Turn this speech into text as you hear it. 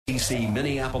DC,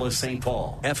 Minneapolis, St.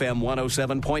 Paul, FM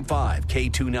 107.5,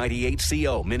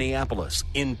 K298CO, Minneapolis,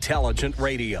 Intelligent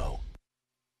Radio.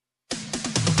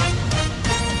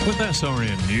 With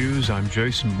SRN News, I'm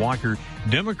Jason Walker.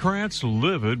 Democrats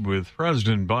livid with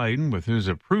President Biden with his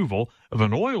approval of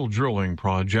an oil drilling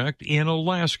project in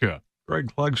Alaska.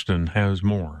 Greg Clugston has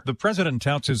more. The president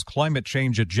touts his climate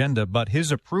change agenda, but his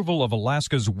approval of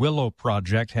Alaska's Willow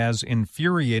project has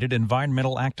infuriated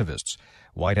environmental activists.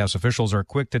 White House officials are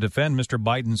quick to defend Mr.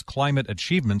 Biden's climate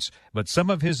achievements, but some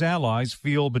of his allies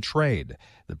feel betrayed.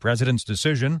 The president's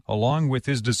decision, along with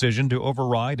his decision to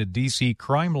override a D.C.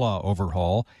 crime law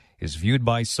overhaul, is viewed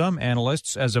by some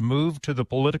analysts as a move to the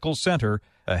political center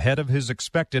ahead of his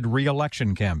expected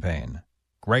re-election campaign.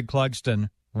 Greg Clugston,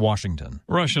 Washington.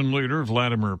 Russian leader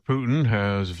Vladimir Putin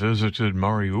has visited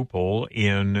Mariupol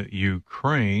in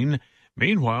Ukraine.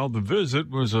 Meanwhile, the visit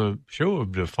was a show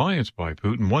of defiance by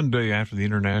Putin one day after the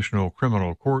International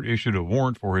Criminal Court issued a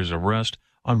warrant for his arrest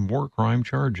on war crime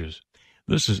charges.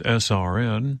 This is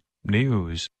SRN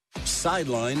News.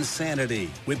 Sideline Sanity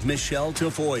with Michelle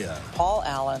Tafoya. Paul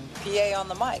Allen, PA on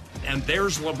the mic. And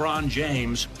there's LeBron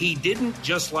James. He didn't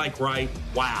just write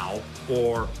wow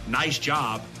or nice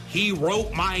job. He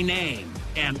wrote my name,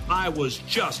 and I was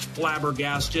just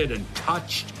flabbergasted and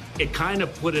touched. It kind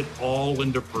of put it all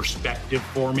into perspective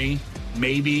for me.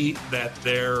 Maybe that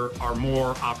there are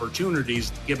more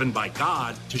opportunities given by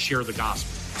God to share the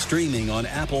gospel. Streaming on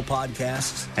Apple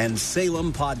Podcasts and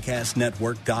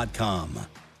SalemPodcastNetwork.com.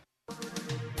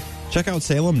 Check out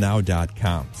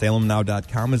SalemNow.com.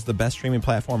 SalemNow.com is the best streaming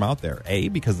platform out there. A,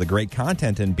 because of the great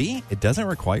content, and B, it doesn't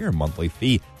require a monthly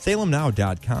fee.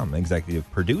 SalemNow.com, executive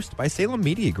produced by Salem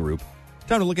Media Group.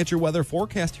 Time to look at your weather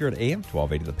forecast here at AM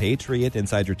 1280 The Patriot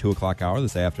inside your 2 o'clock hour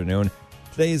this afternoon.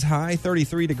 Today's high,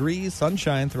 33 degrees,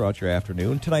 sunshine throughout your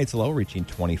afternoon. Tonight's low reaching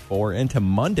 24. Into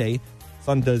Monday,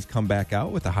 sun does come back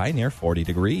out with a high near 40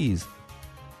 degrees.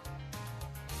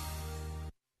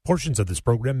 Portions of this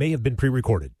program may have been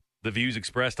pre-recorded. The views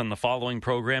expressed on the following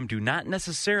program do not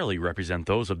necessarily represent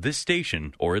those of this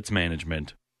station or its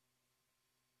management.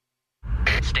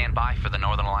 Stand by for the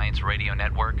Northern Alliance Radio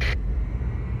Network.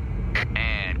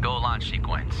 And go launch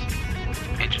sequence.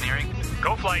 Engineering.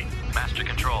 Go flight. Master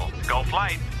control. Go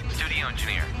flight. Studio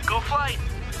engineer. Go flight.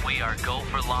 We are go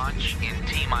for launch in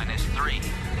T-minus 3, 2,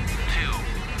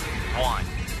 1.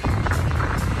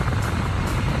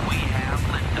 We have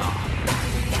liftoff.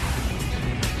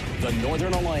 The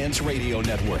Northern Alliance Radio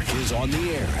Network is on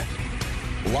the air.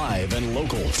 Live and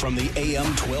local from the AM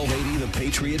 1280 The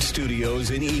Patriot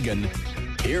Studios in Eagan.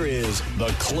 Here is the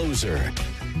closer,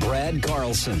 Brad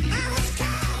Carlson.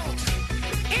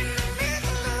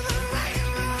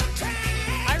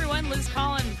 Hi, everyone. Liz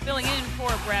Collin filling in for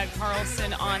Brad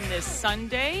Carlson on this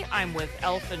Sunday. I'm with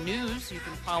Alpha News. You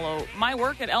can follow my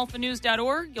work at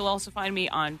alphanews.org. You'll also find me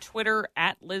on Twitter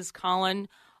at Liz Collin,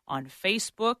 on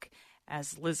Facebook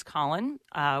as Liz Collin.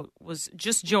 Was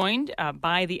just joined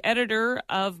by the editor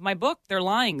of my book, They're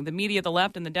Lying, The Media, the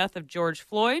Left, and the Death of George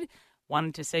Floyd.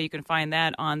 Wanted to say you can find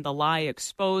that on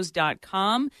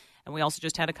thelieexposed.com. And we also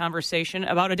just had a conversation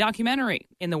about a documentary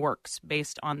in the works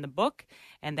based on the book,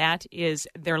 and that is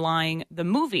They're Lying,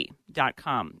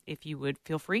 themovie.com. If you would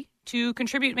feel free to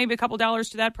contribute maybe a couple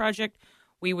dollars to that project,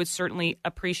 we would certainly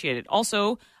appreciate it.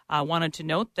 Also, wanted to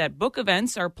note that book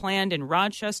events are planned in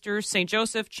Rochester, St.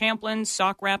 Joseph, Champlin,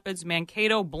 Sauk Rapids,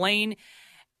 Mankato, Blaine,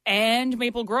 and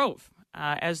Maple Grove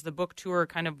as the book tour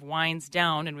kind of winds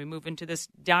down and we move into this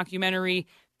documentary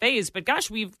phase. But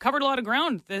gosh, we've covered a lot of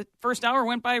ground. The first hour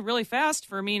went by really fast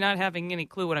for me not having any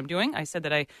clue what I'm doing. I said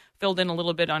that I filled in a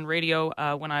little bit on radio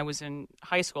when I was in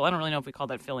high school. I don't really know if we call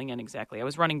that filling in exactly. I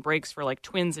was running breaks for like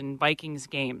Twins and Vikings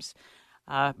games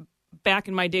back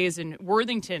in my days in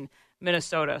Worthington,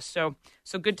 Minnesota. So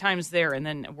good times there, and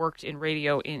then worked in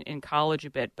radio in college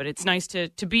a bit. But it's nice to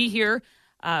be here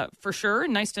for sure.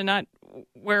 Nice to not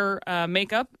wear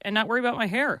makeup and not worry about my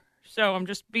hair. So I'm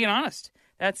just being honest.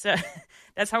 That's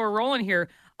how we're rolling here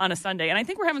on a Sunday. And I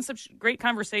think we're having such great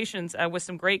conversations with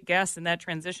some great guests, and that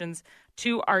transitions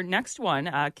to our next one.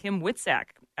 Kim Witzak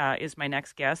is my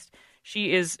next guest.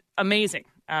 She is amazing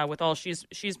with all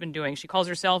she's been doing. She calls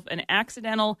herself an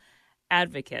accidental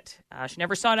advocate. She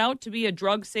never sought out to be a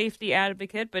drug safety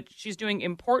advocate, but she's doing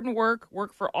important work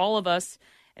for all of us.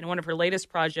 And one of her latest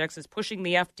projects is pushing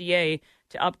the FDA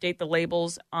to update the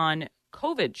labels on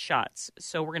COVID shots.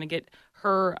 So we're going to get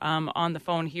her on the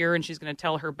phone here, and she's going to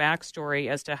tell her backstory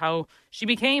as to how she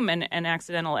became an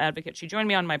accidental advocate. She joined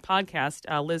me on my podcast,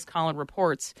 Liz Collin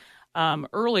Reports,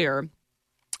 earlier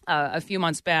a few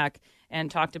months back,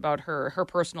 and talked about her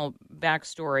personal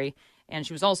backstory. And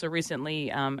she was also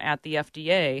recently at the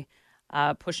FDA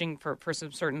pushing for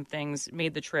some certain things,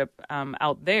 made the trip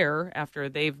out there after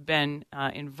they've been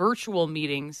in virtual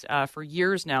meetings for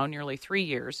years now, nearly 3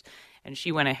 years. And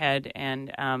she went ahead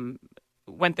and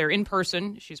went there in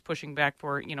person. She's pushing back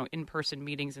for, in-person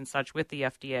meetings and such with the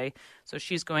FDA. So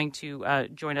she's going to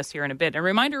join us here in a bit. A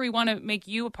reminder, we want to make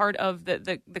you a part of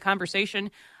the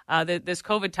conversation. This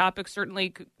COVID topic,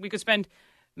 certainly we could spend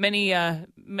many a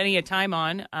time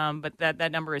on, but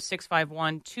that number is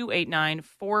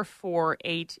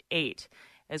 651-289-4488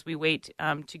 as we wait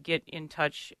to get in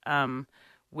touch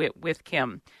with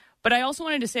Kim. But I also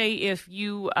wanted to say, if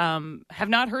you have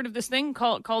not heard of this thing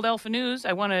called Alpha News,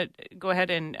 I want to go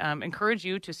ahead and encourage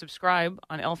you to subscribe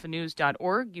on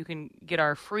alphanews.org. You can get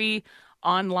our free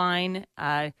online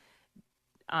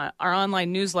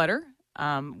newsletter.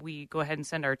 We go ahead and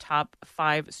send our top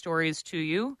 5 stories to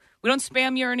you. We don't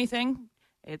spam you or anything.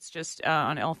 It's just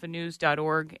on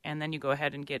alphanews.org, and then you go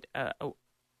ahead and get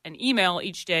an email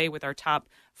each day with our top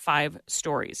 5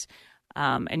 stories.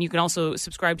 And you can also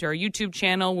subscribe to our YouTube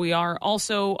channel. We are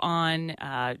also on,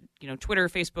 Twitter,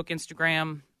 Facebook,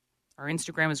 Instagram. Our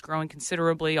Instagram is growing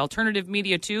considerably. Alternative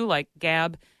media, too, like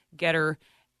Gab, Getter,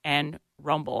 and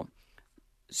Rumble.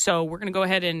 So we're going to go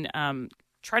ahead and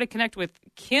try to connect with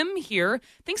Kim here.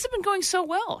 Things have been going so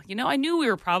well. I knew we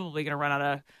were probably going to run out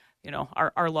of,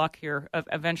 our luck here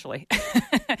eventually.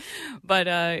 But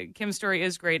Kim's story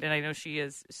is great, and I know she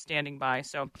is standing by.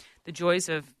 So the joys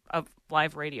of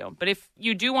live radio. But if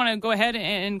you do want to go ahead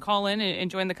and call in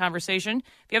and join the conversation,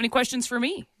 if you have any questions for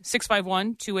me,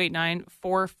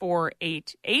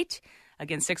 651-289-4488.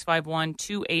 Again,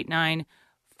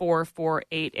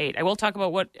 651-289-4488. I will talk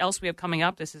about what else we have coming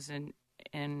up. This is in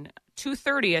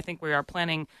 2:30. I think we are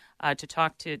planning to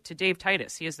talk to Dave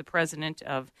Titus. He is the president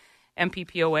of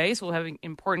MPPOA, so we'll have an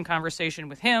important conversation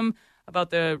with him about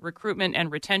the recruitment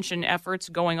and retention efforts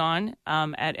going on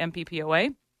at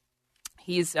MPPOA.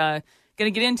 He's going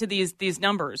to get into these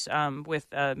numbers with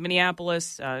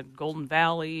Minneapolis, Golden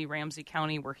Valley, Ramsey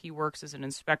County, where he works as an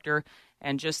inspector,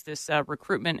 and just this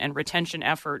recruitment and retention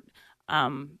effort.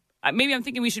 Maybe I'm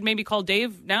thinking we should maybe call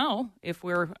Dave now if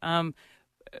we're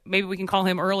maybe we can call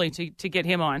him early to get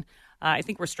him on. I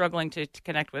think we're struggling to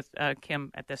connect with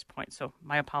Kim at this point, so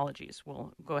my apologies.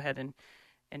 We'll go ahead and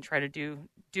try to do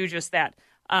just that.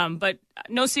 But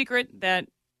no secret that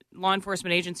law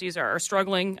enforcement agencies are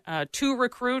struggling to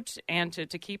recruit and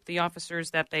to keep the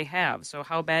officers that they have. So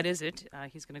how bad is it?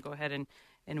 He's going to go ahead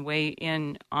and weigh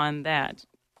in on that.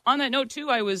 On that note, too,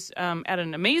 I was at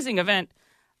an amazing event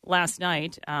last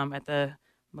night at the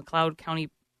McLeod County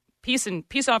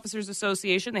Peace Officers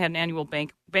Association. They had an annual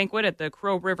banquet at the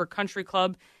Crow River Country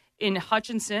Club in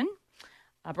Hutchinson.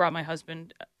 I brought my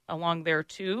husband along there,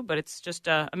 too, but it's just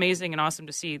amazing and awesome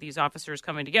to see these officers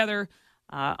coming together,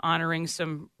 honoring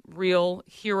some real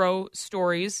hero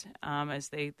stories as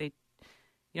they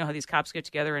how these cops get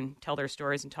together and tell their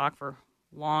stories and talk for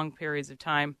long periods of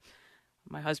time.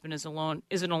 My husband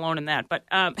isn't alone in that, but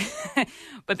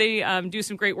but they do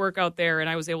some great work out there, and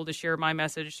I was able to share my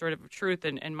message, sort of truth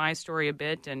and my story a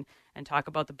bit, and talk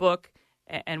about the book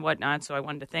and whatnot. So I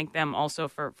wanted to thank them also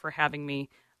for having me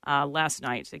last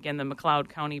night. Again, the McLeod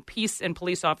County Peace and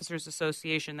Police Officers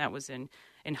Association, that was in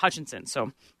Hutchinson.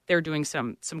 So they're doing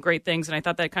some great things, and I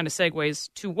thought that kind of segues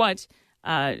to what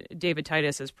David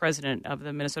Titus, as president of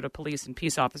the Minnesota Police and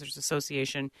Peace Officers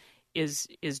Association, is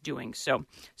doing. So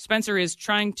Spencer is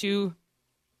trying to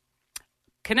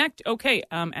connect. Okay,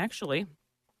 actually,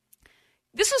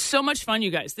 this is so much fun,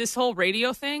 you guys. This whole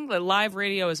radio thing, the live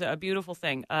radio, is a beautiful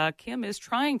thing. Kim is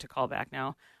trying to call back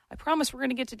now. I promise we're going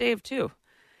to get to Dave, too.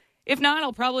 If not,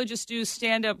 I'll probably just do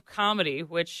stand-up comedy,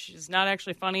 which is not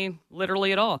actually funny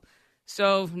literally at all.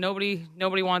 So nobody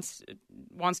wants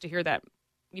to hear that.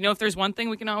 If there's one thing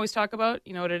we can always talk about,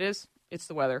 you know what it is? It's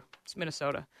the weather. It's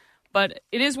Minnesota. But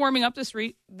it is warming up this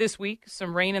week.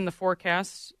 Some rain in the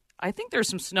forecast. I think there's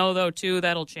some snow, though, too.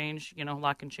 That'll change. A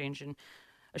lot can change in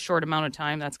a short amount of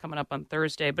time. That's coming up on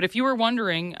Thursday. But if you were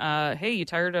wondering, hey, you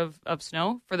tired of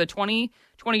snow? For the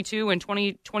 2022 and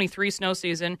 2023 snow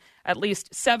season, at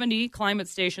least 70 climate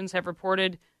stations have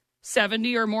reported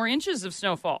 70 or more inches of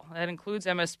snowfall. That includes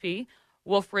MSP,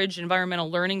 Wolf Ridge Environmental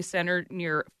Learning Center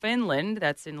near Finland.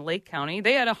 That's in Lake County.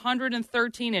 They had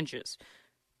 113 inches.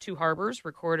 Two Harbors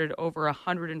recorded over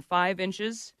 105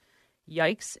 inches.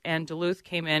 Yikes. And Duluth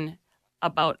came in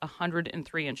about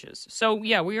 103 inches. So,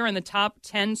 yeah, we are in the top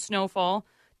 10 snowfall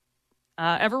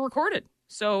ever recorded.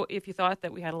 So if you thought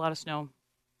that we had a lot of snow,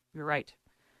 you're right.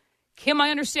 Kim, I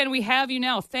understand we have you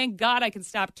now. Thank God I can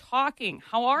stop talking.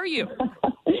 How are you?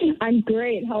 I'm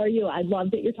great. How are you? I love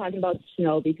that you're talking about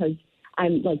snow because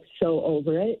I'm, so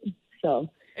over it. So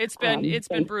It's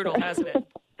been brutal, hasn't it?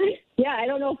 Yeah, I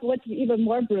don't know what's even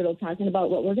more brutal, talking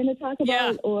about what we're going to talk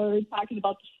about or talking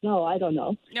about the snow. I don't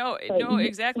know. No,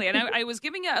 exactly. And I was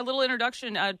giving a little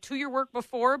introduction to your work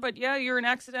before, but yeah, you're an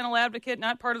accidental advocate,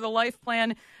 not part of the life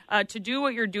plan to do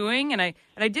what you're doing. And I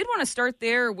did want to start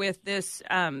there with this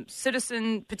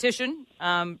citizen petition.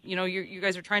 You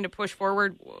guys are trying to push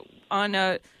forward on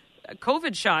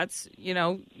COVID shots.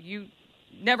 You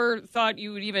never thought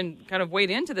you would even kind of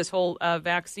wade into this whole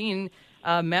vaccine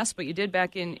mess, but you did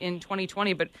back in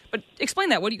 2020. But explain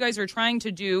that, what you guys are trying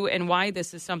to do and why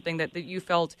this is something that you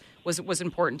felt was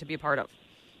important to be a part of.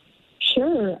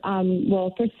 Sure.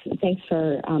 Well, first, thanks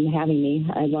for having me.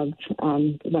 I love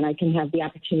when I can have the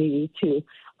opportunity to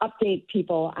update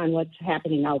people on what's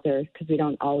happening out there, because we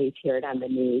don't always hear it on the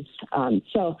news.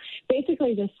 So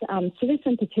basically, this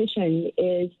citizen petition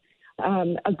is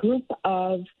a group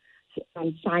of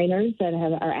signers that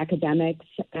are academics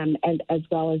and as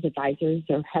well as advisors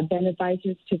or have been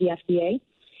advisors to the FDA.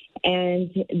 And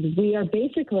we are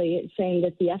basically saying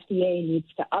that the FDA needs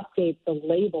to update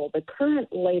the current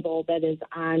label that is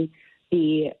on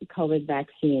the COVID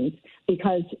vaccines,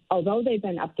 because although they've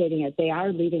been updating it, they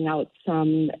are leaving out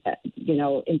some,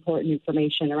 important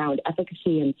information around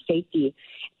efficacy and safety.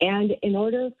 And in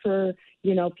order for,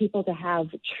 people to have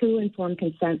true informed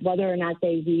consent, whether or not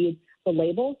they read the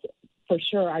labels, for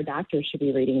sure, our doctors should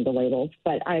be reading the labels,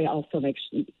 but I also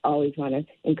always want to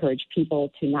encourage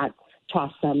people to not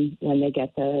toss them when they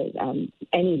get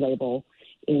any label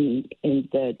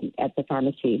at the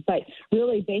pharmacy. But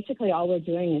really, basically, all we're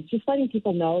doing is just letting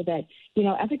people know that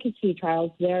efficacy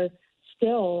trials, they're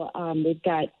still we've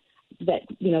got that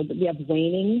we have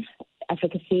waning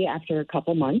efficacy after a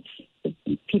couple months.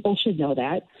 People should know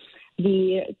that.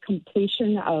 The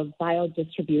completion of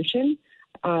biodistribution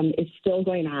is still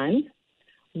going on.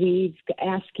 We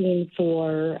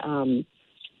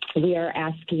are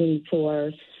asking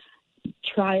for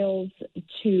trials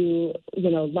to,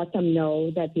 let them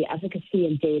know that the efficacy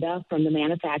and data from the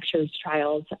manufacturer's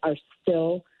trials are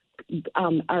still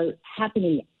are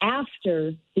happening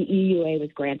after the EUA was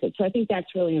granted. So I think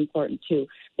that's really important too,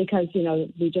 because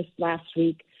we just last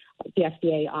week the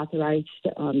FDA authorized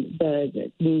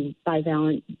the new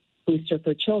bivalent booster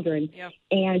for children,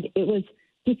 and it was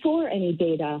before any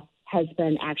data has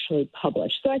been actually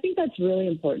published. So I think that's really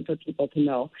important for people to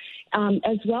know.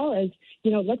 As well as,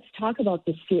 let's talk about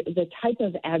the type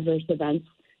of adverse events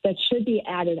that should be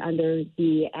added under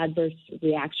the adverse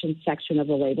reaction section of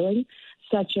the labeling,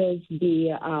 such as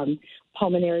the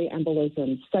pulmonary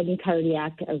embolism, sudden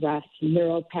cardiac arrest,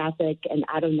 neuropathic and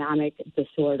autonomic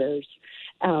disorders,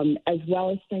 as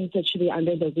well as things that should be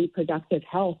under the reproductive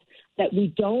health that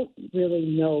we don't really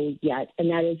know yet, and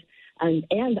that is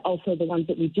and also the ones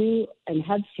that we do and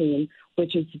have seen,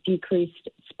 which is decreased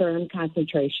sperm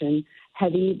concentration,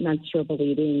 heavy menstrual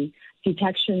bleeding,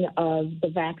 detection of the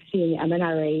vaccine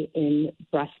mRNA in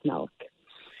breast milk.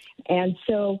 And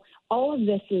so all of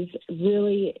this is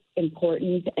really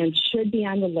important and should be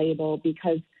on the label,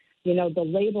 because, the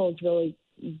label is really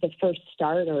the first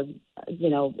start or,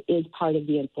 is part of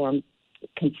the informed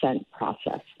consent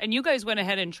process. And you guys went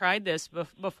ahead and tried this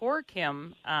before,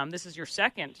 Kim. This is your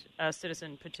second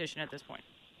citizen petition at this point.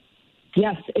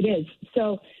 Yes, it is.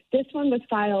 So this one was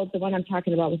filed, the one I'm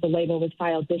talking about with the label was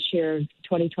filed this year,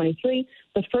 2023.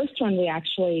 The first one we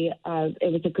actually,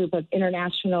 it was a group of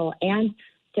international and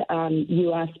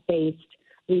U.S.-based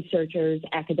researchers,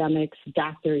 academics,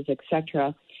 doctors,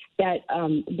 etc., that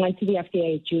went to the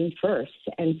FDA June 1st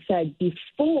and said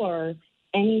before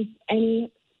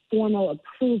any formal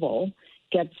approval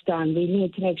gets done, we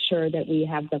need to make sure that we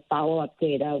have the follow-up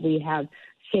data, we have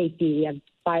safety, we have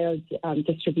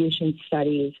biodistribution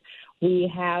studies,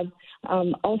 we have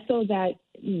also that,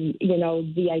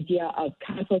 the idea of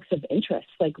conflicts of interest,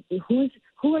 like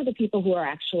who are the people who are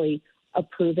actually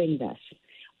approving this?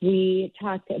 We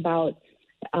talked about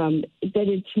that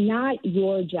it's not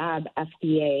your job,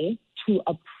 FDA, to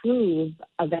approve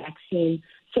a vaccine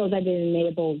so that it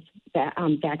enables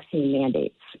vaccine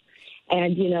mandates.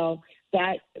 And,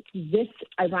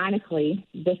 ironically,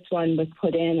 this one was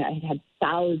put in, it had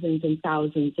thousands and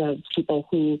thousands of people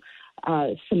who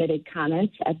submitted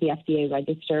comments at the FDA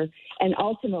register. And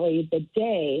ultimately, the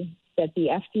day that the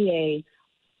FDA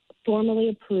formally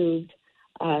approved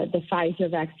the Pfizer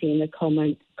vaccine, the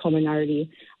Comirnaty,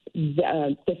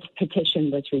 this petition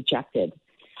was rejected.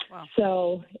 Wow.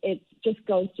 So it just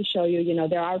goes to show you,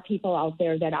 there are people out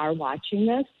there that are watching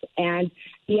this. And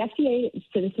the FDA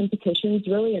citizen petition is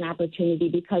really an opportunity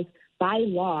because by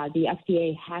law, the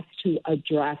FDA has to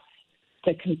address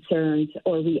the concerns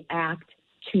or react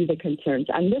to the concerns.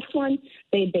 On this one,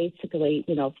 they basically,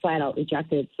 flat out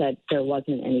rejected, said there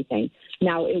wasn't anything.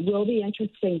 Now, it will be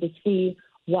interesting to see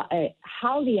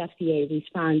how the FDA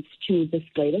responds to this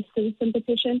latest citizen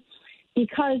petition,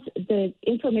 because the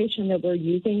information that we're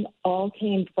using all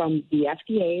came from the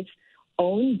FDA's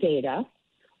own data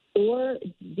or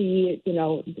the,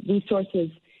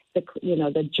 resources,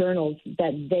 the journals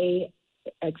that they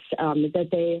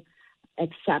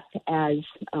accept as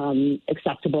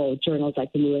acceptable journals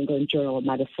like the New England Journal of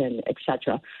Medicine, et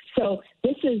cetera. So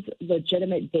this is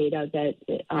legitimate data that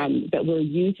we're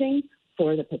using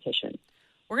for the petition.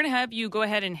 We're going to have you go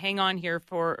ahead and hang on here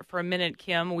for a minute,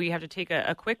 Kim. We have to take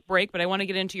a quick break, but I want to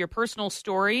get into your personal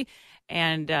story,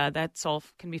 and that's all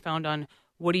can be found on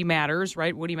Woody Matters,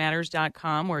 right?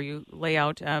 WoodyMatters.com, where you lay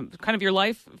out kind of your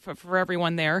life for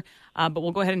everyone there. But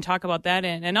we'll go ahead and talk about that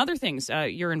and other things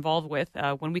you're involved with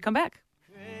when we come back.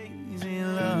 Crazy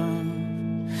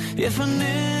love, if I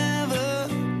never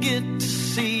get to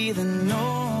see the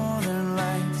northern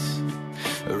lights,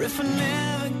 or if I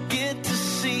never get to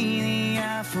see the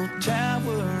Eiffel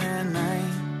Tower at night,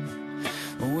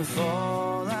 with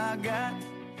all I got.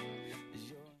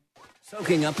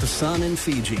 Soaking up the sun in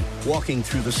Fiji, walking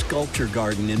through the sculpture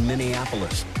garden in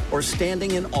Minneapolis, or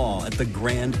standing in awe at the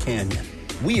Grand Canyon.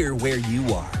 We're where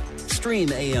you are.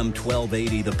 Stream AM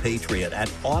 1280 The Patriot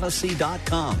at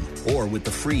Odyssey.com or with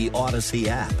the free Odyssey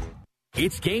app.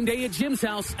 It's game day at Jim's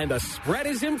house, and the spread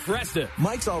is impressive.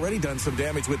 Mike's already done some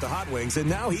damage with the hot wings, and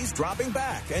now he's dropping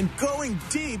back and going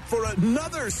deep for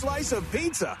another slice of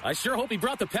pizza. I sure hope he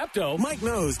brought the Pepto. Mike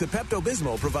knows the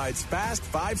Pepto-Bismol provides fast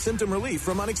 5-symptom relief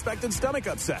from unexpected stomach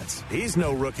upsets. He's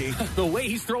no rookie. The way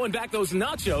he's throwing back those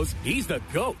nachos, he's the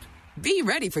GOAT. Be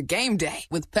ready for game day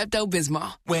with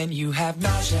Pepto-Bismol. When you have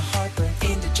nausea, heartburn,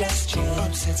 indigestion,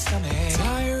 upset stomach,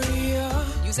 diarrhea.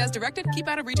 Use as directed. Keep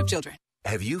out of reach of children.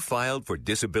 Have you filed for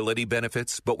disability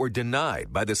benefits but were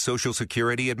denied by the Social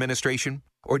Security Administration?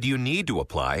 Or do you need to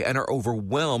apply and are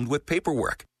overwhelmed with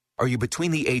paperwork? Are you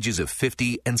between the ages of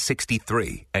 50 and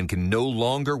 63 and can no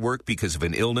longer work because of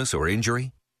an illness or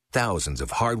injury? Thousands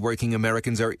of hardworking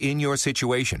Americans are in your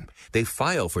situation. They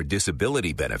file for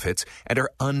disability benefits and are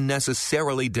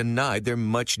unnecessarily denied their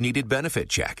much-needed benefit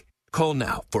check. Call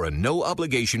now for a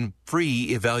no-obligation, free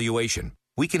evaluation.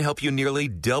 We can help you nearly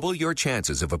double your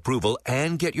chances of approval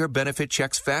and get your benefit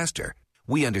checks faster.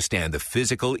 We understand the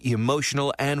physical,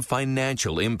 emotional, and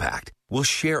financial impact. We'll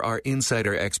share our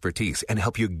insider expertise and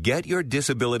help you get your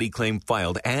disability claim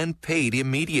filed and paid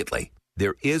immediately.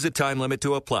 There is a time limit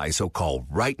to apply, so call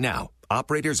right now.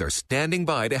 Operators are standing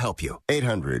by to help you.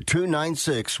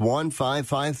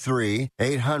 800-296-1553.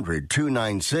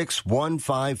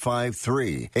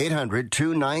 800-296-1553.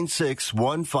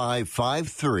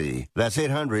 800-296-1553. That's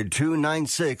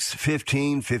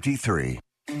 800-296-1553.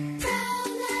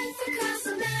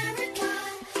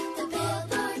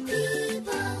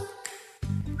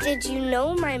 Did you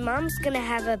know my mom's gonna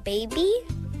have a baby?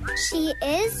 She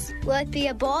is? Will it be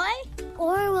a boy?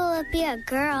 Or will it be a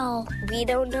girl? We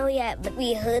don't know yet, but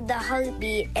we heard the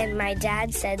heartbeat, and my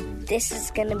dad said this is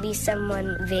going to be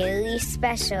someone very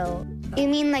special. You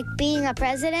mean like being a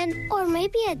president? Or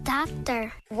maybe a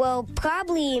doctor? Well,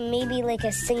 probably maybe like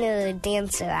a singer or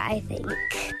dancer, I think.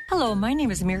 Hello, my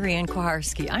name is Marianne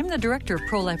Koharski. I'm the director of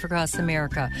Pro-Life Across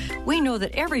America. We know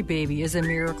that every baby is a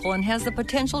miracle and has the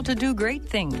potential to do great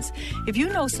things. If you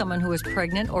know someone who is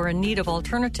pregnant or in need of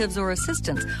alternatives or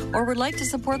assistance, or would like to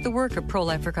support the work of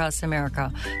Pro-Life Across America,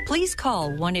 please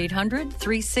call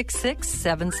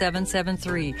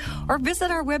 1-800-366-7773 or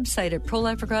visit our website at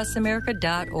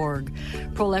prolifeacrossamerica.org.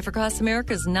 Pro-Life Across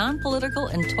America is non-political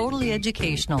and totally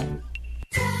educational.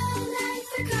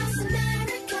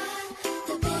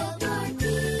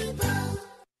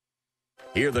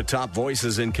 Hear the top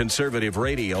voices in conservative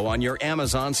radio on your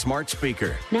Amazon smart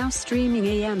speaker. Now streaming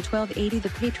AM 1280 The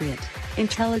Patriot.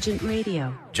 Intelligent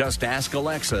radio. Just ask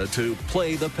Alexa to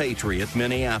play The Patriot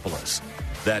Minneapolis.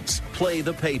 That's Play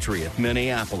The Patriot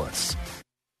Minneapolis.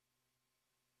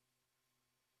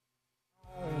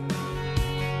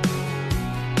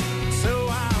 So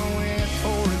I went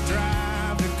for a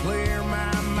drive to clear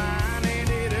my mind.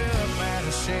 Ended up at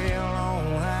a Shell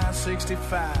on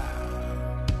I-65.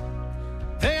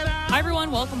 Hi,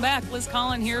 everyone. Welcome back. Liz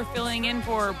Collin here, filling in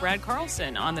for Brad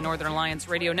Carlson on the Northern Alliance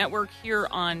Radio Network here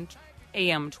on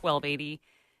AM 1280.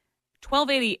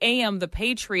 1280 AM, The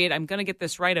Patriot. I'm going to get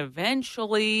this right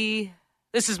eventually.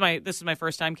 This is my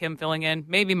first time, Kim, filling in.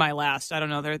 Maybe my last. I don't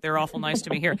know. They're awful nice to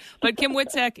me here. But Kim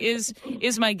Witzek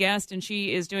is my guest, and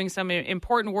she is doing some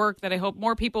important work that I hope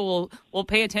more people will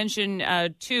pay attention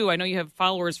to. I know you have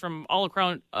followers from all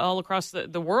across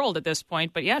the world at this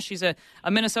point. But yeah, she's a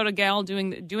Minnesota gal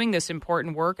doing this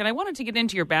important work. And I wanted to get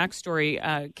into your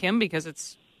backstory, Kim, because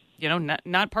it's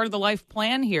not part of the life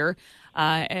plan here.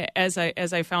 As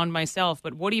I found myself,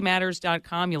 but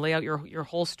WoodyMatters.com, you lay out your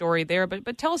whole story there.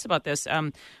 But tell us about this.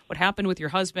 What happened with your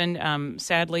husband,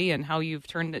 sadly, and how you've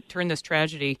turned this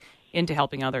tragedy into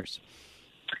helping others.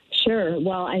 Sure.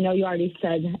 Well, I know you already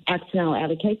said accidental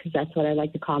advocate, because that's what I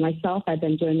like to call myself. I've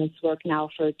been doing this work now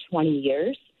for 20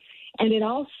 years, and it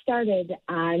all started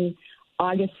on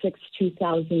August 6,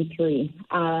 2003.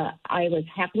 I was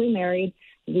happily married.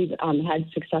 We've had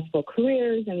successful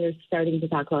careers, and we're starting to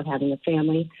talk about having a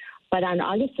family. But on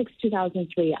August 6,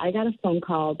 2003, I got a phone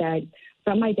call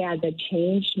from my dad that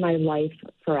changed my life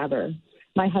forever.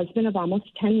 My husband of almost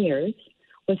 10 years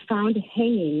was found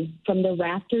hanging from the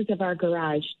rafters of our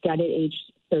garage, dead at age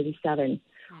 37.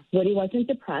 Woody wasn't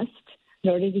depressed,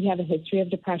 nor did he have a history of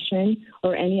depression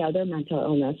or any other mental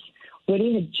illness.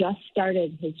 Woody had just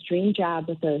started his dream job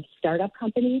with a startup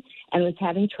company and was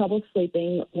having trouble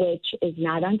sleeping, which is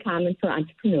not uncommon for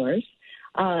entrepreneurs.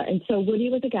 And so Woody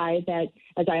was a guy that,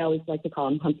 as I always like to call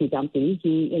him, Humpty Dumpty.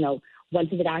 He, went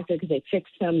to the doctor because they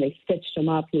fixed him, they stitched him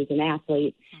up. He was an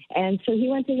athlete. And so he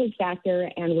went to his doctor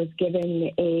and was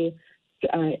given a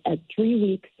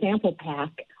 3-week sample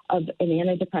pack of an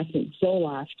antidepressant,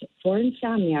 Zoloft, for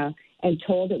insomnia, and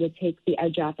told it would take the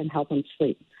edge off and help him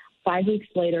sleep. 5 weeks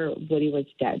later, Woody was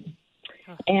dead.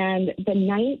 And the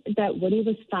night that Woody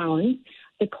was found,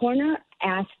 the coroner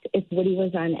asked if Woody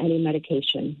was on any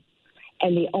medication.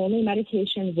 And the only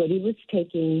medication Woody was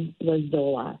taking was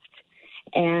Zoloft.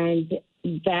 And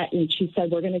she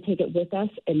said, we're going to take it with us.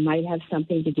 It might have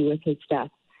something to do with his death.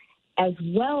 As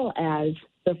well as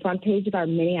the front page of our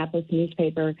Minneapolis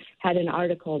newspaper had an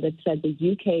article that said the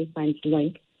UK finds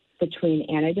link between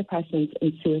antidepressants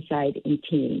and suicide in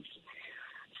teens.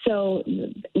 So,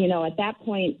 at that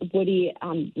point, Woody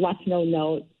left no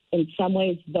note. In some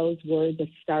ways, those were the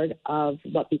start of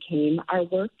what became our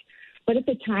work. But at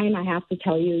the time, I have to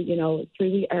tell you,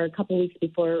 a couple of weeks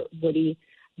before Woody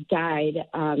died,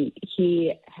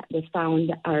 he was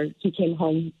found, he came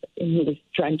home and he was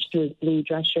drenched through his blue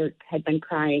dress shirt, had been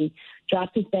crying,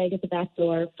 dropped his bag at the back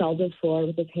door, fell to the floor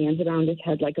with his hands around his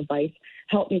head like a vice.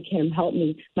 Help me, Kim, help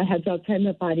me. My head's outside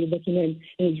my body looking in,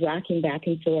 and he's rocking back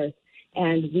and forth.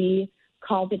 And we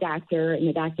called the doctor, and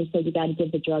the doctor said, you got to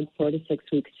give the drug 4 to 6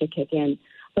 weeks to kick in.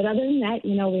 But other than that,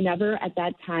 we never at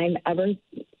that time ever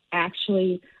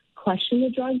actually questioned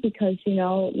the drug because,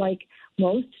 like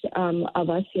most of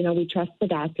us, we trust the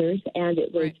doctors, and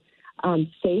it was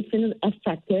safe and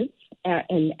effective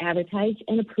and advertised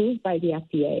and approved by the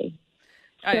FDA.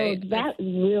 So that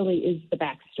really is the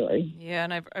backstory. Yeah,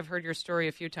 and I've heard your story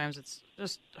a few times. It's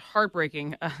just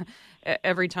heartbreaking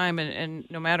every time, and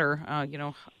no matter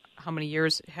how many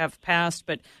years have passed.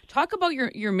 But talk about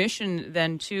your mission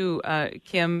then too,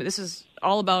 Kim. This is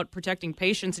all about protecting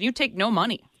patients, and you take no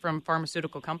money from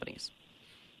pharmaceutical companies.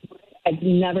 I've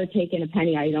never taken a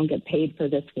penny. I don't get paid for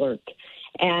this work,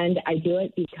 and I do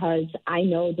it because I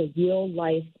know the real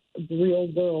life,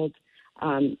 real world.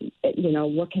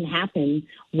 What can happen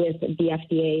with the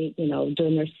FDA,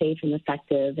 doing their safe and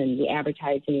effective and the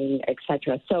advertising, et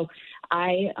cetera. So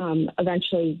I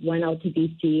eventually went out to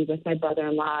D.C. with my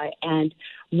brother-in-law and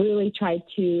really tried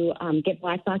to get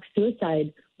black box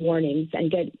suicide warnings and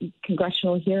get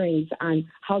congressional hearings on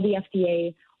how the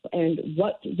FDA and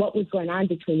what was going on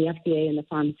between the FDA and the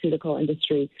pharmaceutical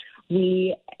industry.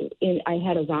 I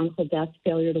had a wrongful death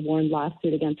failure to warn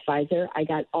lawsuit against Pfizer. I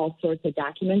got all sorts of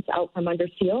documents out from under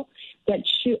seal that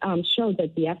showed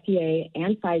that the FDA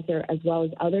and Pfizer, as well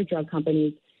as other drug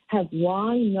companies, have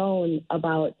long known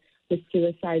about the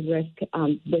suicide risk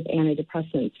with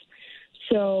antidepressants.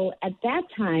 So at that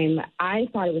time, I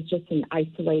thought it was just an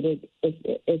isolated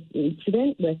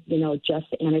incident with, just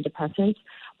antidepressants.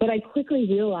 But I quickly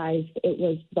realized it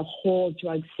was the whole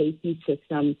drug safety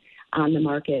system on the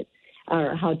market,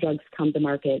 or how drugs come to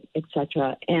market, et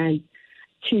cetera. And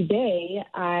today,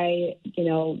 I,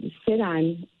 sit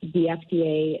on the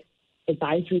FDA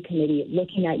advisory committee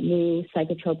looking at new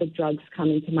psychotropic drugs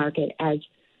coming to market as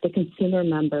the consumer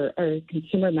member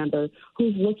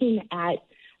who's looking at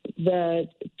the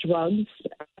drugs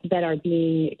that are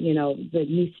being, the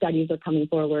new studies are coming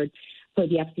forward for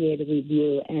the FDA to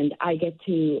review. And I get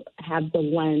to have the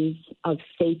lens of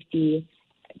safety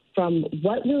from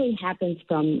what really happens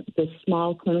from the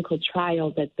small clinical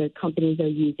trial that the companies are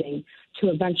using to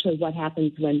eventually what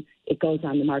happens when it goes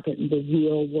on the market and the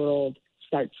real world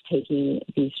starts taking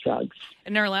these drugs.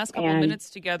 In our last couple of minutes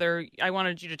together, I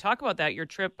wanted you to talk about that, your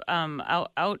trip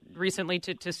out recently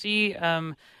to see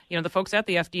the folks at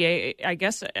the FDA. I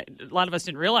guess a lot of us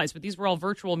didn't realize, but these were all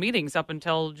virtual meetings up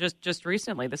until just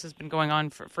recently. This has been going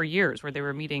on for years where they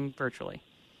were meeting virtually.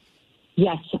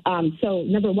 Yes. So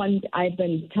number one, I've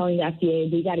been telling the FDA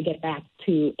we got to get back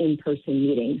to in-person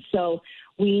meetings. So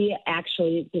we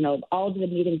actually, all of the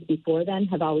meetings before then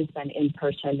have always been in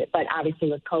person, but obviously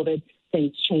with COVID,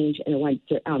 things changed and it went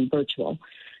virtual.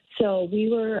 So we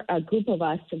were a group of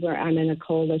us where I'm in a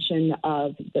coalition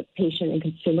of the patient and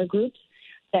consumer groups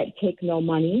that take no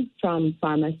money from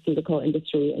pharmaceutical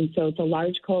industry. And so it's a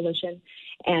large coalition.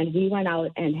 And we went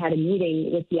out and had a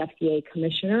meeting with the FDA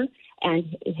commissioner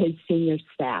and his senior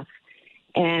staff.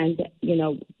 And,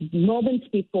 moments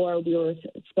before we were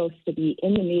supposed to be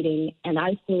in the meeting, and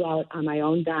I flew out on my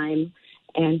own dime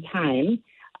and time,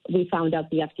 we found out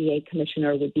the FDA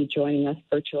commissioner would be joining us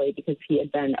virtually because he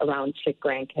had been around sick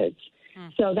grandkids.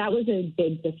 So that was a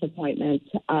big disappointment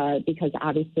because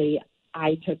obviously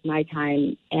I took my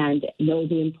time and know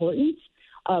the importance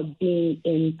of being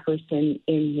in person,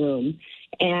 in room.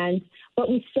 But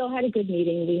we still had a good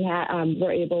meeting. We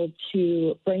were able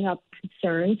to bring up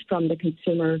concerns from the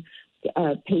consumer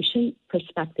patient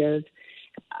perspective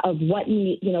of what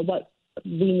we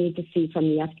need to see from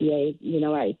the FDA.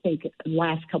 I think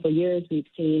last couple of years we've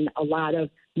seen a lot of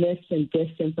mis and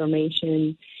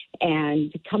disinformation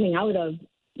and coming out of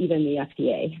even the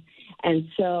FDA. And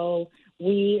so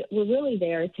we were really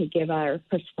there to give our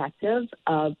perspective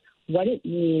of what it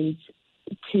means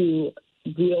to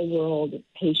real-world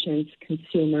patients,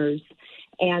 consumers,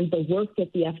 and the work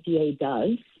that the FDA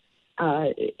does.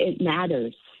 It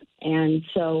matters. And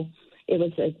so it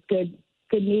was a good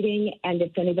meeting, and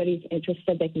if anybody's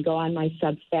interested, they can go on my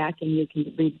Substack and you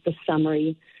can read the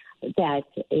summary that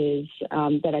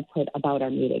I put about our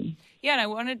meeting. Yeah, and I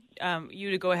wanted you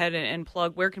to go ahead and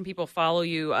plug where can people follow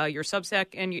you, your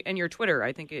Substack and your Twitter.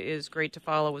 I think it is great to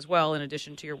follow as well, in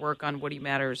addition to your work on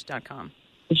woodymatters.com.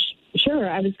 Sure.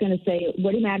 I was going to say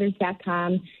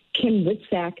woodymatters.com,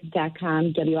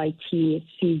 kimwitzak.com,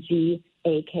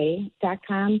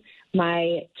 WITCGAK.com,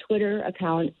 my Twitter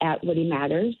account at Woody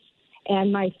Matters,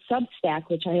 and my Substack,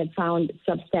 which I had found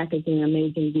Substack is an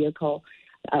amazing vehicle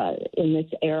in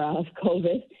this era of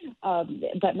COVID.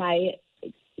 But my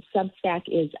Substack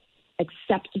is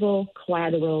Acceptable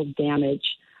Collateral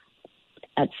Damage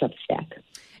at Substack.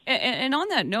 And on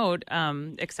that note,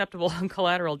 acceptable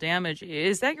collateral damage,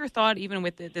 is that your thought even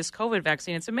with this COVID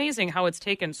vaccine? It's amazing how it's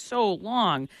taken so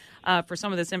long for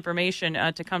some of this information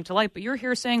to come to light. But you're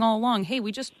here saying all along, hey,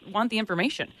 we just want the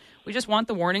information. We just want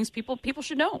the warnings. People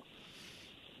should know.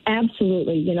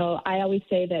 Absolutely. I always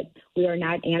say that we are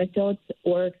not anecdotes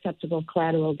or acceptable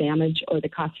collateral damage or the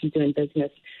cost of doing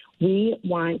business. We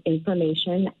want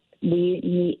information.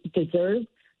 We deserve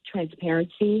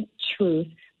transparency, truth,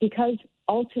 because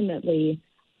ultimately,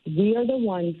 we are the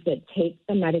ones that take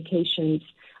the medications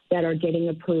that are getting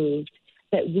approved,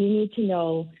 that we need to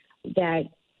know that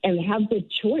and have the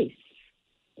choice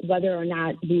whether or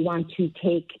not we want to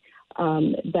take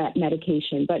that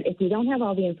medication. But if we don't have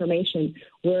all the information,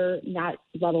 we're not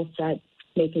level set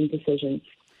making decisions.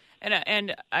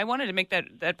 And I wanted to make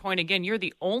that point again. You're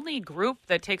the only group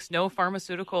that takes no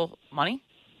pharmaceutical money?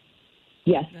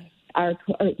 Yes.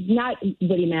 Not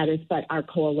Woody Matters, but our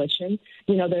coalition.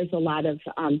 There's a lot of,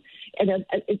 and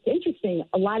it's interesting,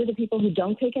 a lot of the people who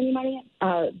don't take any money,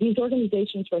 these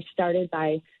organizations were started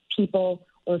by people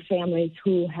or families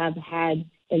who have had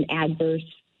an adverse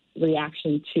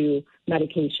reaction to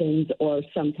medications or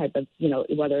some type of,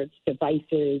 whether it's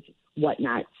devices,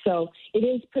 whatnot. So it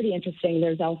is pretty interesting.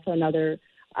 There's also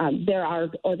there are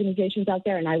organizations out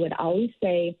there, and I would always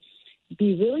say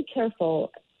be really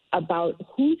careful about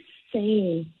who's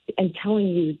saying and telling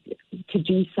you to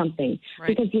do something. Right.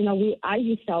 Because, I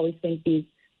used to always think these,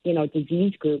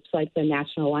 disease groups like the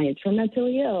National Alliance for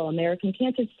Mentally Ill, American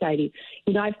Cancer Society,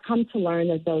 I've come to learn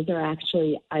that those are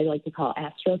actually, I like to call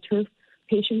AstroTurf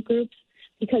patient groups,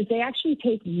 because they actually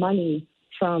take money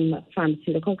from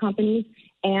pharmaceutical companies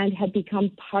and have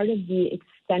become part of the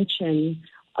extension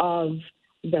of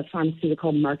the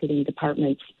pharmaceutical marketing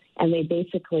departments. And they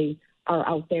basically are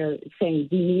out there saying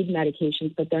we need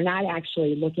medications, but they're not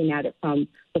actually looking at it from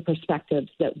the perspectives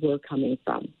that we're coming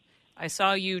from. I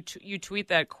saw you tweet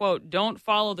that quote, "Don't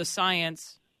follow the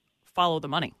science, follow the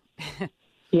money."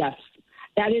 Yes.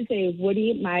 That is a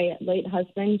Woody, my late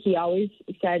husband. He always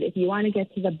said, if you want to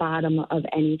get to the bottom of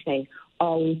anything,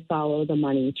 always follow the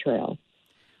money trail.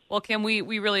 Well, Kim, we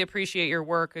really appreciate your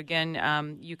work.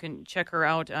 Again, you can check her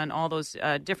out on all those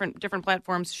different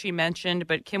platforms she mentioned.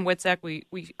 But Kim Witzek,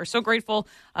 we are so grateful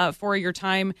for your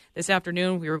time this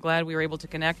afternoon. We were glad we were able to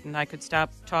connect, and I could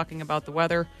stop talking about the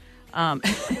weather and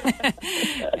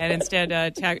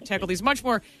instead tackle these much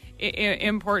more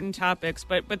important topics.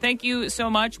 But thank you so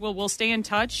much. We'll stay in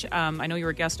touch. I know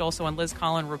you're a guest also on Liz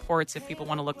Collin Reports if people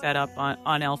want to look that up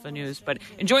on Alpha News. But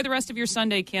enjoy the rest of your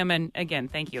Sunday, Kim. And again,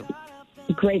 thank you.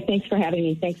 Great. Thanks for having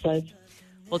me. Thanks, Liz.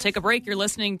 We'll take a break. You're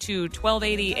listening to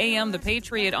 1280 AM The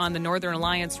Patriot on the Northern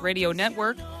Alliance Radio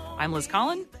Network. I'm Liz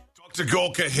Collin. Dr.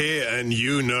 Gorka here, and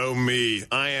you know me.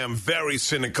 I am very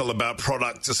cynical about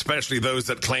products, especially those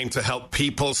that claim to help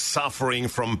people suffering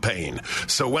from pain.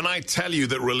 So when I tell you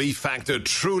that Relief Factor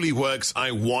truly works,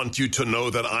 I want you to know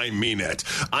that I mean it.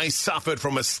 I suffered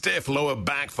from a stiff lower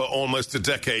back for almost a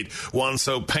decade, one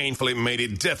so painful it made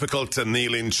it difficult to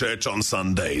kneel in church on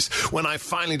Sundays. When I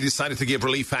finally decided to give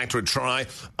Relief Factor a try,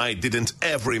 I didn't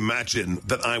ever imagine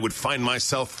that I would find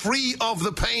myself free of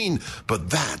the pain. But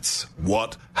that's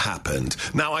what happened.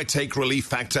 Now I take Relief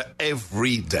Factor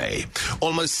every day.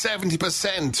 Almost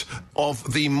 70%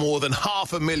 of the more than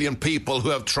 500,000 people who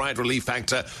have tried Relief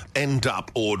Factor end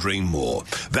up ordering more.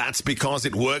 That's because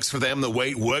it works for them the way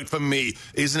it worked for me.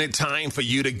 Isn't it time for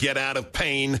you to get out of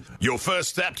pain? Your first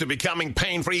step to becoming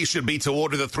pain-free should be to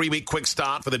order the 3-week quick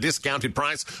start for the discounted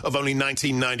price of only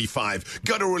 $19.95.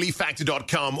 Go to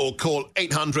relieffactor.com or call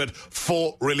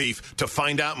 800-4RELIEF to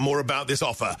find out more about this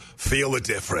offer. Feel the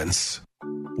difference.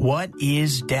 What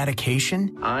is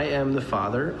dedication? I am the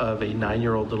father of a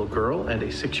 9-year-old little girl and a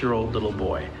 6-year-old little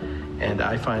boy, and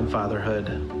I find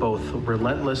fatherhood both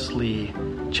relentlessly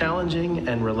challenging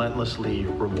and relentlessly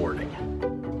rewarding.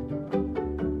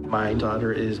 My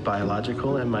daughter is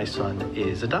biological and my son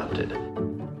is adopted.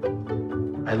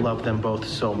 I love them both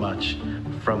so much,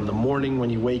 from the morning when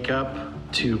you wake up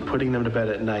to putting them to bed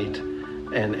at night.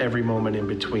 And every moment in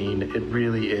between, it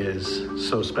really is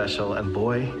so special, and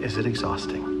boy, is it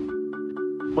exhausting.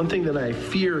 One thing that I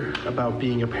fear about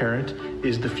being a parent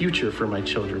is the future for my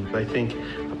children. I think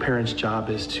a parent's job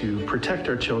is to protect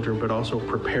our children, but also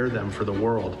prepare them for the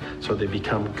world so they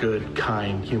become good,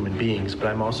 kind human beings. But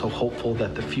I'm also hopeful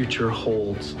that the future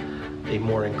holds a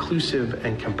more inclusive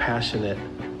and compassionate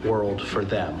world for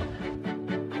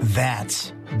them.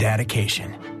 That's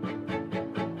dedication.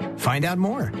 Find out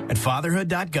more at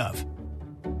fatherhood.gov.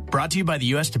 Brought to you by the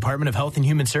U.S. Department of Health and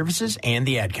Human Services and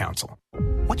the Ad Council.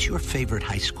 What's your favorite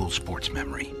high school sports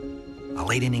memory? A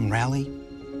late-inning rally?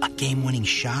 A game-winning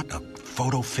shot? A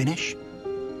photo finish?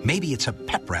 Maybe it's a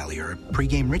pep rally or a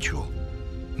pregame ritual.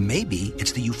 Maybe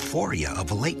it's the euphoria of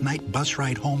a late-night bus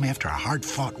ride home after a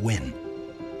hard-fought win.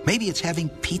 Maybe it's having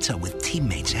pizza with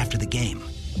teammates after the game.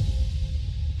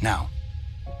 Now,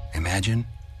 imagine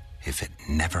if it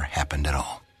never happened at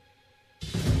all.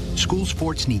 School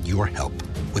sports need your help.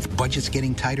 With budgets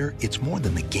getting tighter, it's more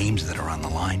than the games that are on the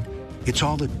line. It's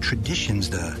all the traditions,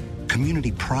 the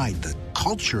community pride, the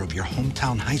culture of your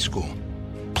hometown high school.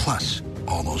 Plus,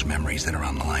 all those memories that are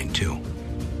on the line, too.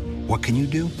 What can you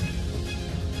do?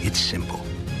 It's simple.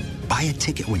 Buy a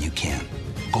ticket when you can.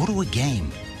 Go to a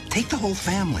game. Take the whole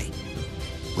family.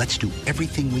 Let's do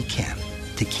everything we can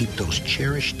to keep those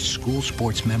cherished school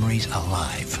sports memories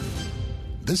alive.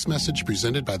 This message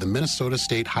presented by the Minnesota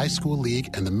State High School League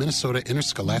and the Minnesota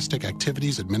Interscholastic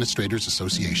Activities Administrators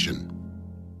Association.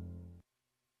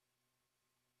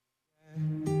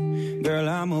 Girl,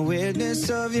 I'm a witness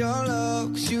of your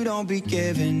love, 'cause you don't be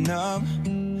giving up.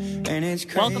 And it's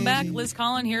crazy. Welcome back. Liz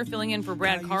Collin here, filling in for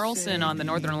Brad Carlson on the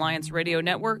Northern Alliance Radio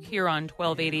Network here on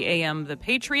 1280 AM The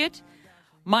Patriot.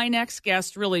 My next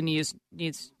guest really needs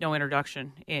no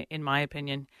introduction, in my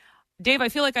opinion. Dave, I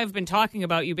feel like I've been talking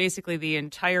about you basically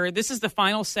this is the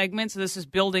final segment, so this is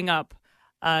building up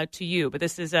to you. But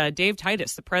this is Dave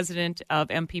Titus, the president of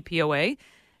MPPOA,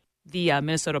 the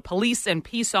Minnesota Police and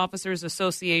Peace Officers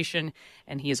Association,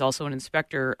 and he is also an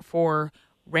inspector for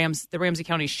the Ramsey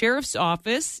County Sheriff's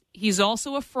Office. He's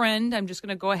also a friend. I'm just going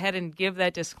to go ahead and give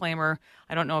that disclaimer.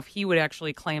 I don't know if he would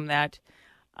actually claim that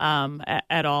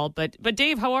at all. But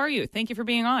Dave, how are you? Thank you for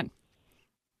being on.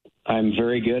 I'm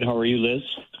very good. How are you, Liz?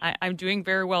 I'm doing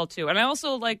very well, too. And I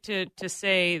also like to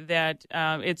say that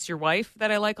it's your wife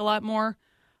that I like a lot more.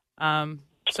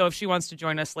 So if she wants to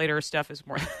join us later, Steph is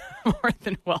more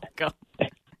than welcome.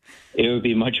 It would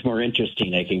be much more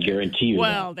interesting, I can guarantee you.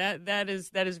 Well, that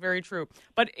is very true.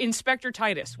 But Inspector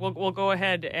Titus, we'll go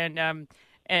ahead and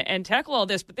tackle all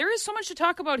this. But there is so much to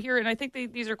talk about here, and I think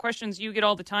these are questions you get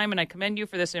all the time, and I commend you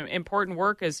for this important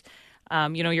work as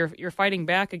You're fighting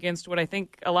back against what I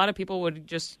think a lot of people would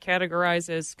just categorize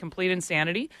as complete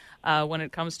insanity when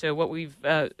it comes to what we've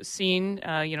seen,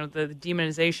 the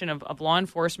demonization of law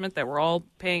enforcement that we're all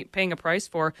paying a price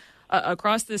for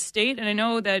across this state. And I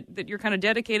know that you're kind of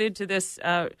dedicated to this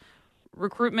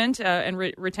recruitment and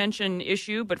retention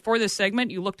issue. But for this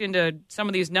segment, you looked into some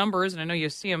of these numbers, and I know you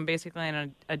see them basically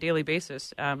on a daily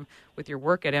basis with your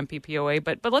work at MPPOA.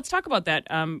 But let's talk about that.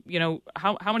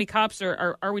 How many cops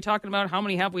are we talking about? How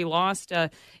many have we lost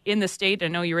in the state? I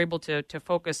know you're able to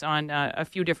focus on a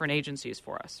few different agencies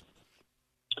for us.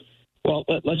 Well,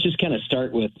 let's just kind of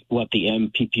start with what the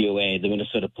MPPOA, the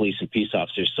Minnesota Police and Peace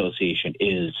Officers Association,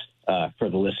 is for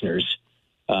the listeners.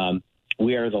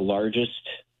 We are the largest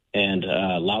and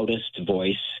loudest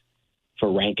voice for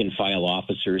rank and file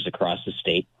officers across the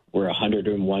state. We're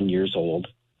 101 years old.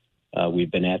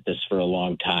 We've been at this for a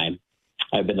long time.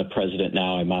 I've been the president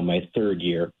now. I'm on my third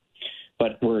year.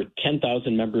 But we're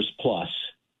 10,000 members plus,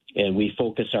 and we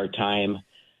focus our time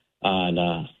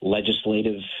on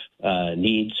legislative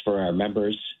needs for our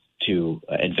members to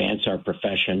advance our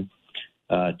profession,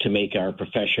 to make our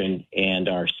profession and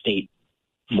our state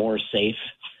more safe.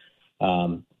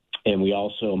 And we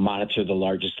also monitor the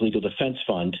largest legal defense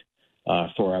fund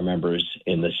for our members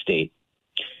in the state.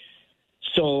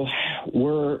 So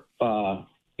we're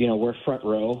front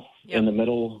row in the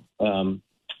middle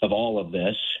of all of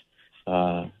this.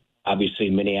 Obviously,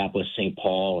 Minneapolis, St.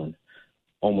 Paul, and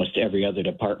almost every other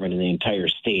department in the entire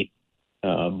state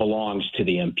belongs to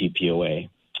the MPPOA.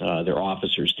 Their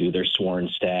officers do, their sworn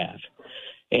staff.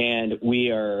 And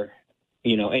we are,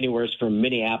 anywhere from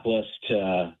Minneapolis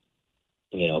to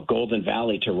Golden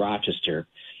Valley to Rochester,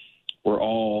 we're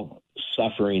all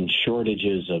suffering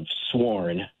shortages of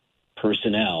sworn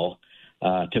personnel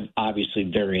to obviously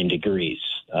varying degrees.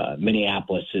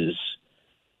 Minneapolis is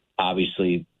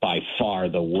obviously by far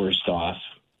the worst off.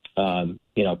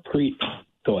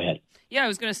 Go ahead. Yeah, I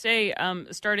was going to say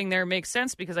starting there makes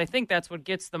sense because I think that's what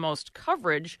gets the most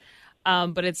coverage.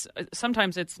 But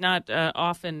sometimes it's not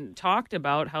often talked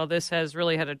about how this has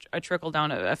really had a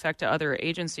trickle-down effect to other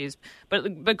agencies.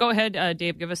 But go ahead,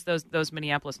 Dave, give us those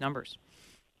Minneapolis numbers.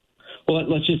 Well,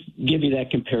 let's just give you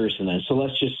that comparison then. So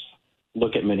let's just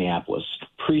look at Minneapolis.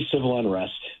 Pre-civil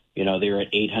unrest, they're at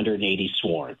 880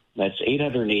 sworn. That's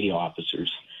 880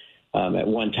 officers. At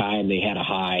one time, they had a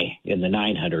high in the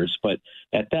 900s, but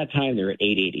at that time, they're at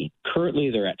 880.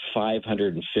 Currently, they're at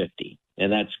 550.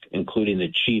 And that's including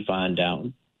the chief on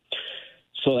down.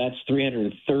 So that's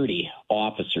 330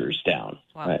 officers down.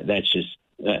 Wow. That's just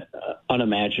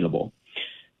unimaginable.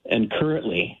 And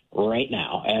currently, right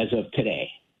now, as of today,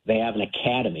 they have an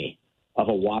academy of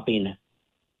a whopping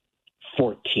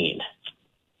 14.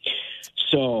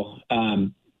 So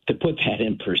to put that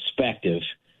in perspective,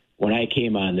 when I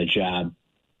came on the job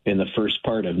in the first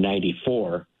part of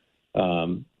 94,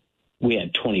 we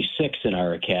had 26 in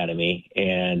our academy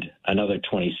and another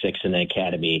 26 in the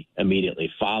academy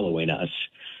immediately following us.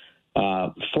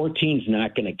 14's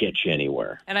not going to get you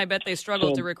anywhere. And I bet they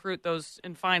struggled to recruit those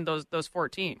and find those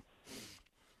 14.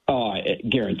 Oh, I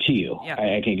guarantee you. Yeah.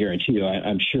 I can guarantee you.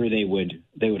 I'm sure they would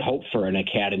hope for an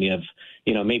academy of,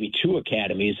 maybe two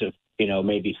academies of,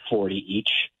 maybe 40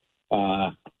 each,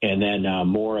 and then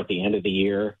more at the end of the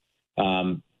year.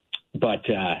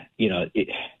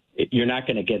 You're not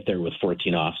going to get there with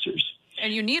 14 officers.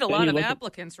 And you need a lot of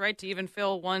applicants, right, to even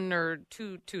fill one or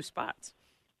two spots.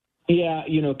 Yeah,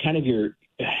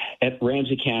 at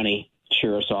Ramsey County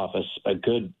Sheriff's Office, a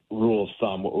good rule of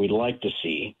thumb, what we'd like to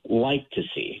see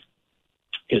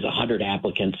is 100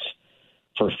 applicants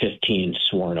for 15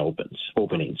 sworn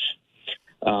openings.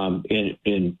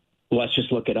 And let's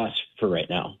just look at us for right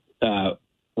now.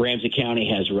 Ramsey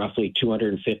County has roughly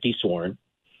 250 sworn.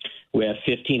 We have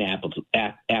 15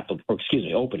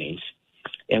 openings,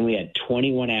 and we had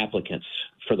 21 applicants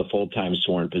for the full-time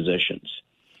sworn positions.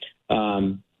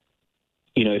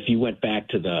 If you went back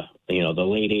to the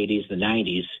late 80s, the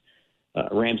 90s,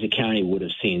 Ramsey County would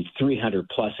have seen 300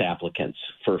 plus applicants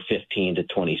for 15 to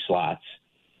 20 slots.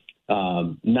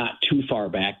 Not too far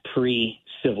back,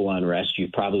 pre-civil unrest, you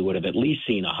probably would have at least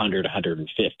seen 100,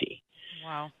 150.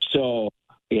 Wow. So,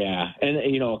 yeah. And,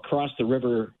 across the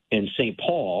river in St.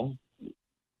 Paul,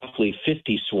 roughly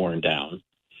 50 sworn down,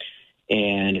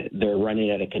 and they're running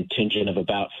at a contingent of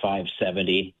about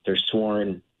 570. Their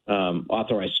sworn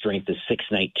authorized strength is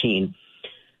 619.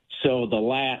 So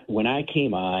when I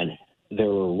came on, there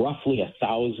were roughly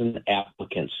 1,000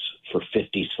 applicants for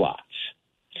 50 slots.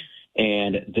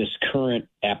 And this current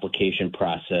application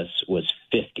process was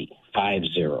 50.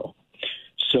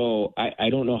 So I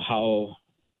don't know how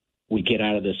we get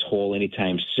out of this hole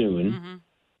anytime soon.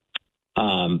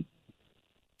 Mm-hmm.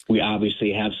 we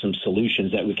obviously have some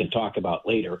solutions that we can talk about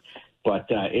later, but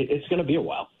it's going to be a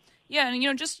while. Yeah,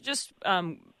 and just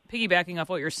piggybacking off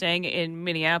what you're saying in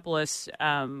Minneapolis,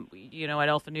 at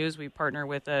Alpha News, we partner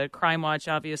with Crime Watch,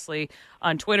 obviously,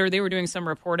 on Twitter. They were doing some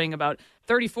reporting about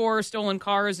 34 stolen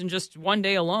cars in just one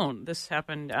day alone. This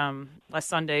happened last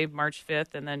Sunday, March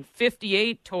 5th, and then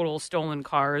 58 total stolen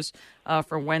cars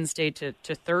from Wednesday to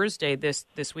Thursday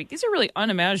this week. These are really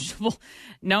unimaginable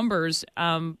numbers.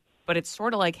 But it's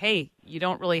sort of like, hey, you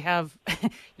don't really have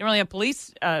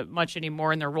police much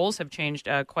anymore, and their roles have changed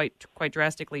quite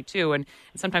drastically too. And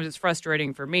sometimes it's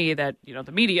frustrating for me that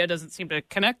the media doesn't seem to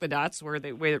connect the dots where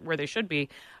they should be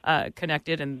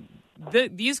connected. And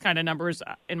these kind of numbers,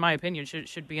 in my opinion,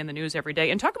 should be in the news every day.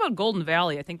 And talk about Golden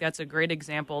Valley. I think that's a great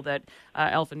example that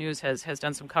Alpha News has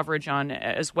done some coverage on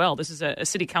as well. This is a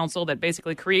city council that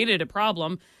basically created a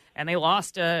problem, and they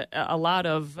lost a lot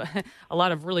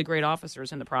of really great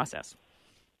officers in the process.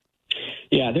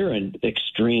 Yeah, they're in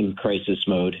extreme crisis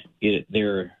mode.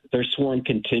 Their sworn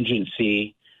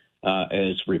contingency,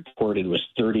 as reported, was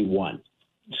 31.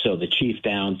 So the chief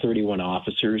down, 31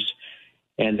 officers.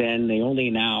 And then they only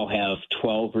now have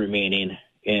 12 remaining.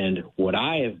 And what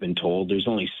I have been told, there's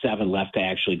only 7 left to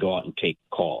actually go out and take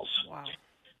calls. Wow.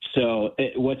 So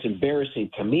what's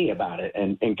embarrassing to me about it,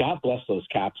 and God bless those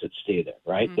cops that stay there,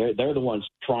 right? Mm-hmm. They're the ones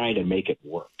trying to make it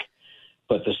work.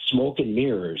 But the smoke and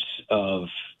mirrors of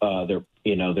their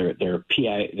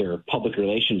public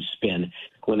relations spin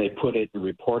when they put it and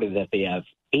reported that they have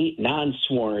 8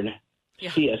 non-sworn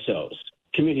CSOs,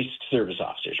 community service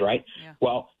officers, right? Yeah.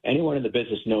 Well, anyone in the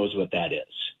business knows what that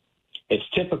is. It's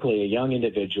typically a young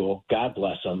individual, God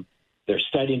bless them. They're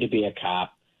studying to be a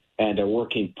cop, and they're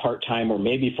working part-time or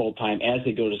maybe full-time as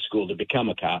they go to school to become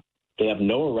a cop. They have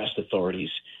no arrest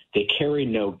authorities. They carry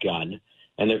no gun,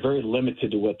 and they're very limited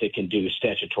to what they can do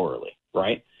statutorily,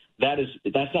 right?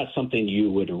 That's not something you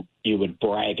would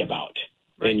brag about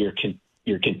in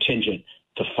your contingent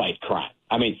to fight crime.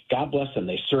 I mean, God bless them.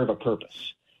 They serve a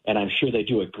purpose, and I'm sure they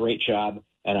do a great job,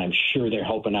 and I'm sure they're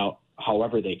helping out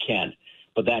however they can.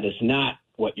 But that is not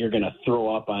what you're going to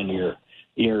throw up on your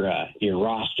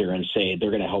roster and say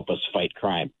they're going to help us fight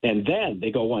crime. And then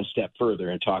they go one step further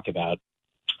and talk about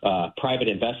private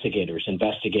investigators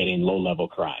investigating low-level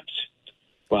crimes.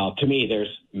 Well, to me,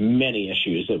 there's many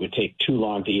issues that would take too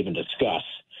long to even discuss,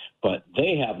 but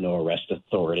they have no arrest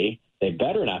authority. They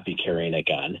better not be carrying a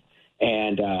gun.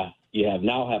 And you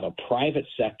now have a private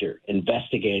sector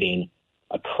investigating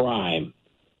a crime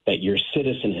that your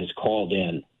citizen has called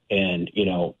in and,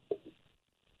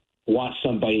 want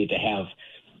somebody to have,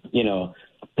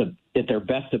 at their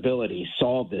best ability,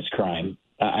 solve this crime.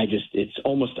 It's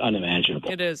almost unimaginable.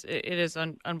 It is. It is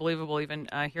unbelievable even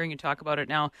hearing you talk about it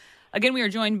now. Again, we are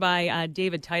joined by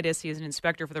David Titus. He is an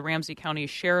inspector for the Ramsey County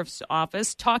Sheriff's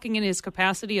Office, talking in his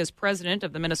capacity as president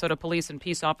of the Minnesota Police and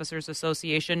Peace Officers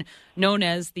Association, known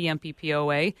as the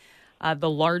MPPOA, the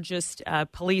largest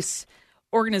police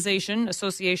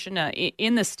association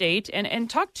in the state, and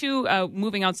talk to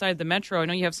moving outside the metro. I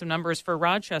know you have some numbers for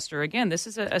Rochester. Again, this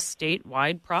is a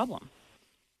statewide problem.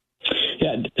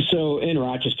 Yeah, so in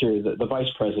Rochester, the vice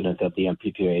president of the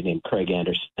MPPA named Craig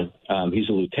Anderson, he's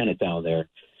a lieutenant down there.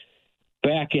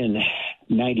 Back in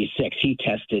 96, he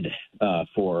tested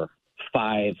for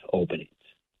 5 openings,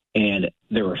 and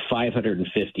there were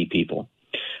 550 people.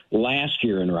 Last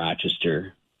year in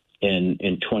Rochester, in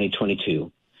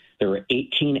 2022, there were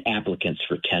 18 applicants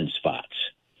for 10 spots.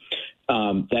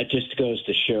 That just goes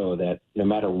to show that no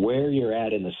matter where you're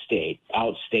at in the state,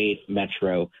 outstate,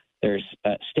 metro, there's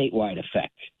a statewide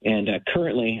effect. And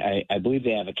currently, I believe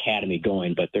they have Academy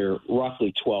going, but they're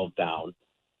roughly 12 down.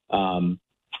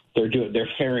 They're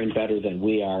faring better than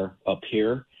we are up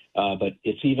here, but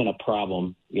it's even a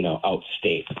problem,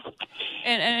 outstate.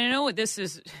 And I know this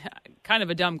is kind of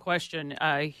a dumb question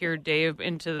here, Dave,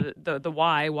 into the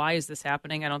why. Why is this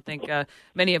happening? I don't think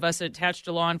many of us attached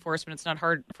to law enforcement, it's not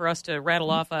hard for us to rattle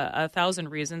off 1,000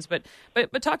 reasons. But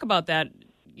talk about that.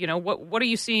 What are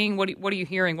you seeing? What are you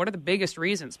hearing? What are the biggest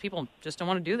reasons people just don't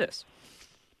want to do this?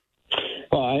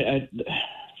 Well,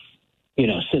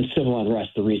 since civil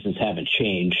unrest, the reasons haven't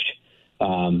changed.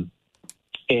 And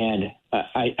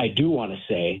I do want to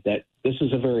say that this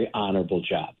is a very honorable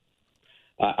job.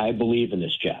 I believe in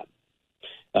this job.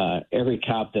 Every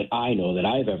cop that I know that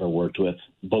I've ever worked with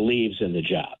believes in the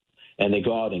job, and they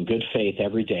go out in good faith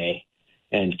every day.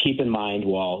 And keep in mind,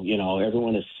 while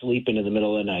everyone is sleeping in the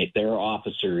middle of the night, there are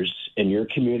officers in your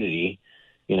community,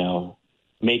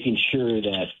 making sure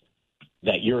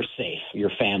that you're safe,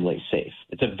 your family's safe.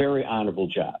 It's a very honorable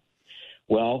job.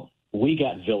 Well, we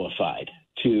got vilified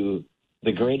to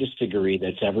the greatest degree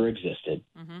that's ever existed.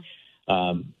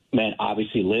 Mm-hmm. man,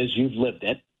 obviously, Liz, you've lived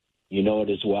it. You know it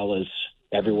as well as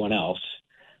everyone else,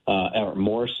 or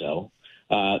more so.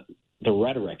 The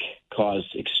rhetoric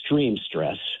caused extreme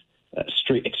stress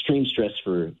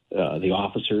for the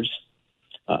officers,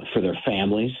 for their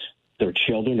families, their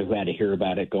children who had to hear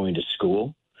about it going to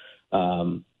school,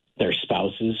 their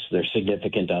spouses, their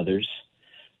significant others.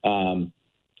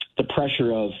 The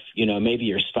pressure of, maybe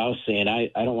your spouse saying,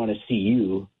 I don't want to see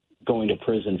you going to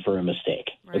prison for a mistake,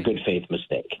 a good faith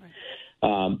mistake.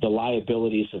 Right. The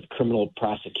liabilities of criminal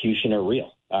prosecution are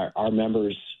real. Our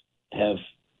members have,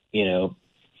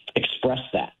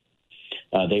 expressed that.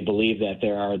 They believe that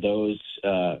there are those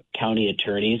county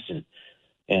attorneys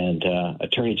and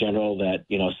attorney general that,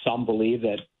 some believe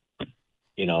that,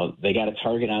 they got a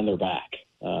target on their back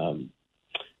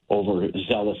over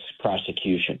zealous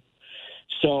prosecution.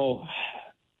 So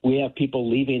we have people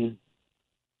leaving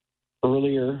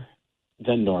earlier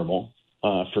than normal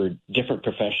for different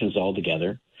professions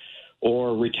altogether,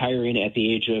 or retiring at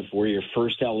the age of where you're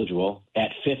first eligible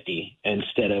at 50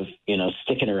 instead of,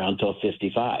 sticking around till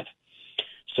 55.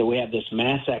 So we have this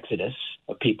mass exodus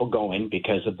of people going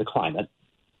because of the climate.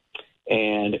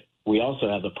 And we also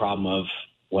have the problem of,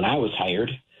 when I was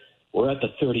hired, we're at the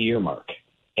 30-year mark,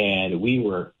 and we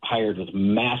were hired with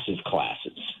massive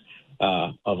classes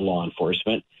of law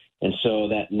enforcement. And so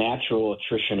that natural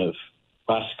attrition of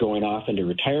us going off into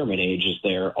retirement age is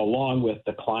there, along with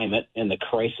the climate and the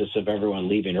crisis of everyone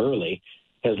leaving early,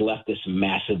 has left this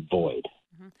massive void.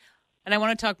 Mm-hmm. And I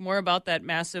want to talk more about that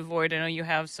massive void. I know you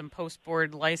have some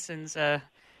post-board license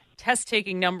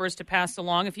test-taking numbers to pass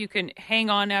along. If you can hang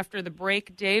on after the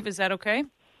break, Dave, is that okay?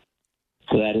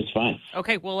 So that is fine.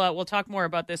 Okay, we'll talk more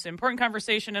about this important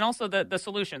conversation and also the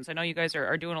solutions. I know you guys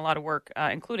are doing a lot of work,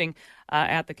 including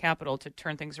at the Capitol, to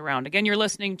turn things around. Again, you're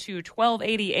listening to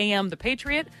 1280 AM The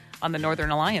Patriot on the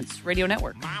Northern Alliance Radio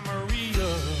Network.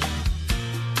 Maria,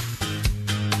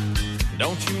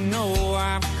 don't you know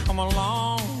I've come a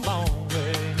long, long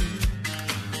way?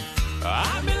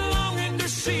 I've been longing to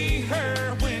see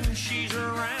her when she's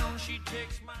around. She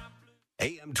takes my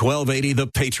AM 1280 The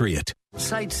Patriot.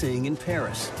 Sightseeing in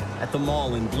Paris, at the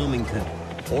mall in Bloomington,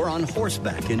 or on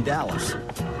horseback in Dallas.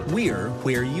 We're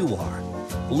where you are.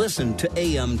 Listen to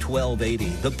AM 1280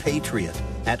 The Patriot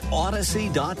at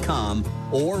Odyssey.com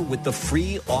or with the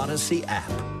free Odyssey app.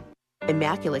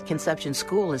 Immaculate Conception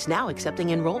School is now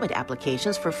accepting enrollment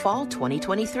applications for fall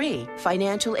 2023.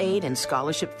 Financial aid and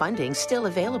scholarship funding still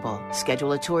available.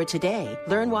 Schedule a tour today.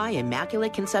 Learn why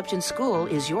Immaculate Conception School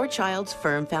is your child's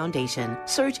firm foundation.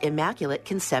 Search Immaculate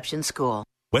Conception School.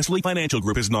 Wesley Financial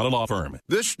Group is not a law firm.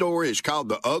 This story is called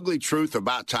The Ugly Truth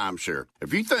About Timeshare.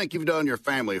 If you think you've done your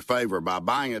family a favor by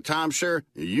buying a timeshare,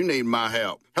 you need my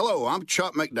help. Hello, I'm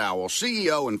Chuck McDowell,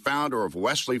 CEO and founder of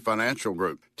Wesley Financial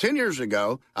Group. 10 years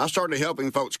ago, I started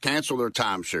helping folks cancel their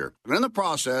timeshare. And in the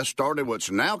process, started what's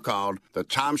now called the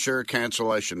timeshare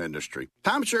cancellation industry.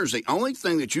 Timeshare is the only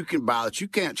thing that you can buy that you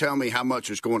can't tell me how much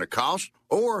it's going to cost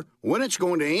or when it's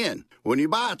going to end. When you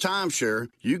buy a timeshare,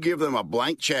 you give them a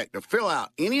blank check to fill out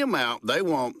any amount they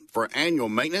want for annual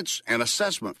maintenance and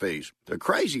assessment fees. The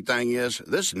crazy thing is,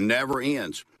 this never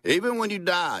ends. Even when you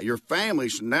die, your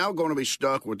family's now going to be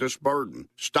stuck with this burden.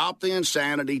 Stop the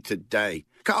insanity today.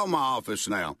 Call my office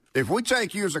now. If we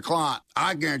take you as a client,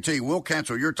 I guarantee we'll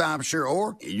cancel your timeshare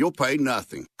or you'll pay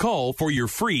nothing. Call for your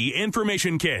free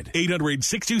information kit.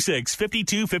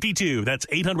 800-626-5252. That's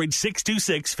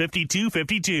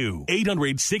 800-626-5252.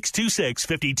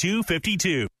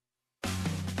 800-626-5252.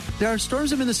 There are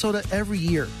storms in Minnesota every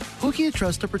year. Who can you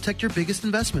trust to protect your biggest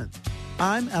investment?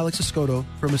 I'm Alex Escoto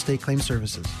from Estate Claim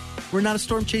Services. We're not a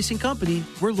storm-chasing company,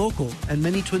 we're local, and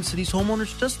many Twin Cities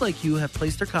homeowners just like you have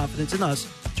placed their confidence in us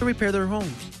to repair their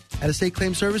homes. At Estate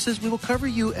Claim Services, we will cover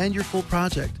you and your full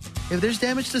project. If there's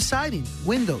damage to siding,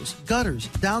 windows, gutters,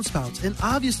 downspouts, and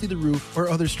obviously the roof or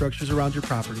other structures around your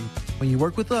property, when you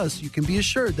work with us, you can be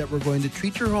assured that we're going to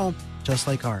treat your home just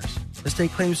like ours.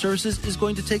 Estate Claim Services is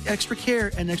going to take extra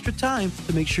care and extra time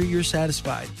to make sure you're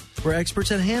satisfied. We're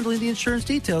experts at handling the insurance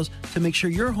details to make sure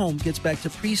your home gets back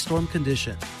to pre-storm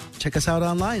condition. Check us out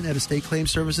online at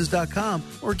estateclaimservices.com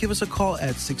or give us a call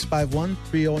at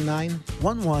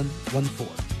 651-309-1114.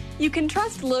 You can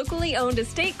trust locally owned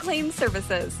estate claim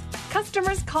services.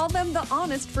 Customers call them the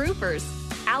honest roofers.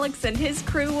 Alex and his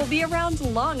crew will be around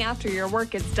long after your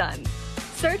work is done.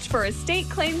 Search for Estate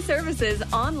Claim Services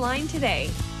online today.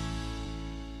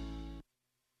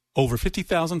 Over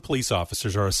 50,000 police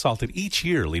officers are assaulted each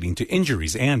year, leading to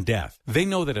injuries and death. They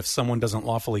know that if someone doesn't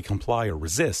lawfully comply or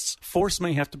resists, force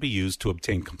may have to be used to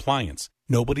obtain compliance.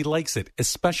 Nobody likes it,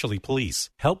 especially police.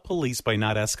 Help police by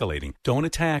not escalating. Don't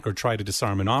attack or try to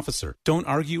disarm an officer. Don't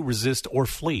argue, resist, or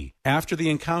flee. After the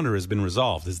encounter has been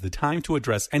resolved is the time to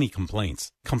address any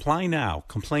complaints. Comply now,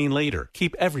 complain later.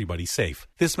 Keep everybody safe.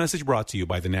 This message brought to you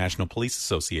by the National Police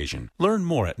Association. Learn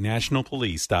more at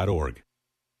nationalpolice.org.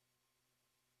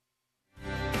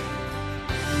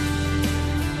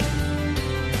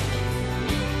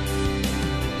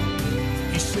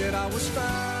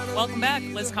 Welcome back.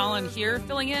 Liz Collin here,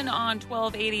 filling in on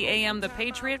 1280 AM The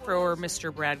Patriot for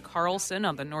Mr. Brad Carlson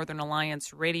on the Northern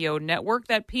Alliance Radio Network.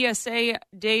 That PSA,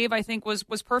 Dave, I think was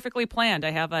perfectly planned. I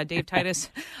have Dave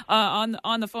Titus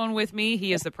on the phone with me.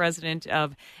 He is the president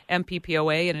of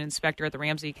MPPOA and an inspector at the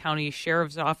Ramsey County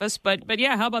Sheriff's Office. But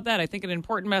yeah, how about that? I think an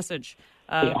important message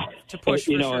to push.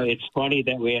 You know, sure. It's funny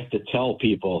that we have to tell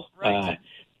people,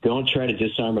 don't try to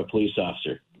disarm a police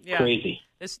officer. Yeah. Crazy.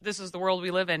 This is the world we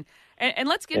live in. And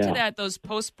let's get to those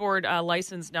post-board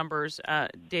license numbers.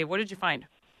 Dave, what did you find?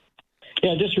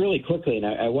 Yeah, just really quickly, and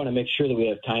I want to make sure that we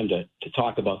have time to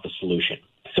talk about the solution.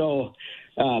 So,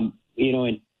 in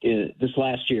this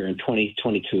last year, in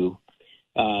 2022,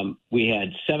 we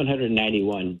had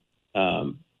 791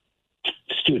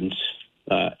 students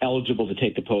eligible to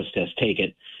take the post-test take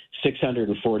it,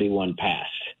 641 passed.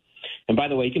 And by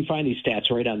the way, you can find these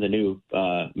stats right on the new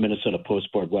Minnesota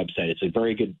Post Board website. It's a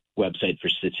very good website for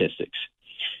statistics.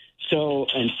 So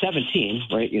in 17,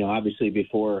 right, obviously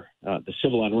before the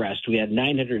civil unrest, we had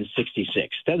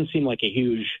 966. Doesn't seem like a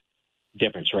huge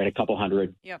difference, right? A couple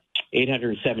hundred. Yep.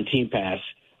 817 passed.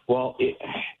 Well,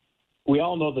 we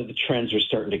all know that the trends are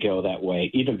starting to go that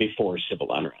way even before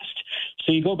civil unrest.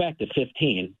 So you go back to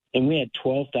 15, and we had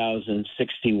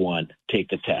 12,061 take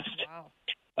the test. Wow.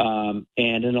 And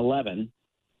in 11,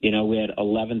 we had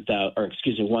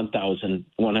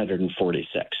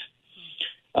 1,146.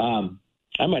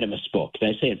 I might have misspoke.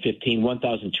 Did I say at 15?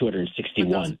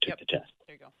 1,261 took the test.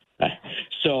 There you go.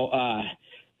 So,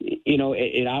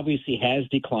 it obviously has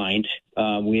declined.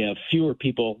 We have fewer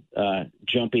people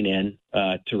jumping in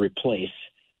to replace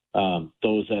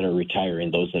those that are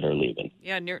retiring, those that are leaving.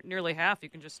 Yeah, nearly half. You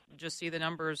can just see the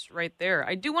numbers right there.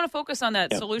 I do want to focus on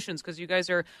that solutions because you guys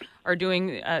are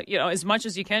doing as much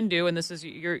as you can do, and this is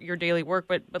your daily work.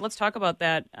 But let's talk about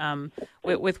that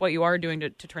with what you are doing to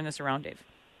turn this around, Dave.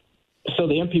 So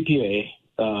the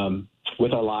MPPA,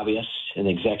 with our lobbyists and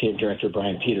Executive Director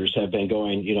Brian Peters, have been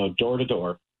going door to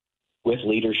door with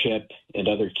leadership and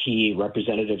other key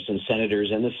representatives and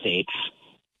senators in the state.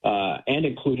 And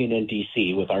including in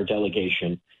D.C. with our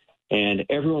delegation. And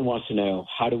everyone wants to know,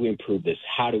 how do we improve this?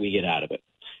 How do we get out of it?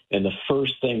 And the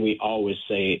first thing we always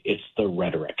say, it's the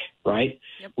rhetoric, right?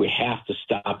 Yep. We have to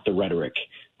stop the rhetoric.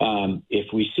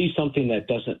 If we see something that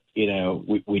doesn't,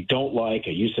 we don't like,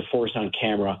 a use of force on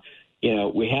camera,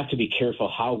 we have to be careful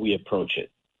how we approach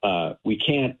it. We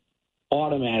can't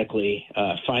automatically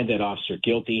find that officer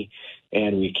guilty,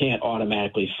 and we can't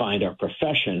automatically find our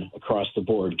profession across the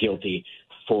board guilty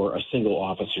for a single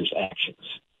officer's actions.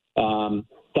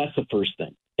 That's the first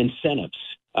thing. Incentives.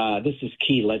 This is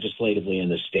key legislatively in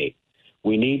the state.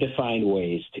 We need to find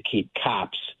ways to keep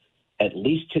cops at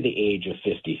least to the age of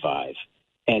 55.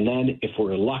 And then if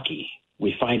we're lucky,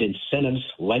 we find incentives,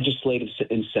 legislative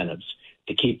incentives,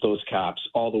 to keep those cops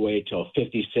all the way till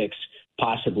 56,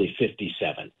 possibly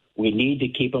 57. We need to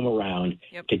keep them around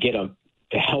to get them,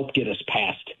 to help get us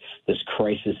past this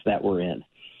crisis that we're in.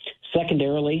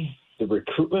 Secondarily, the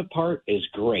recruitment part is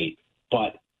great,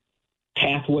 but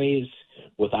pathways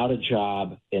without a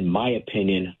job, in my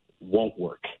opinion, won't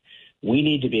work. We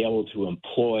need to be able to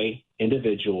employ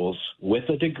individuals with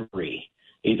a degree,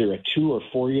 either a 2 or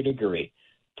 4 year degree,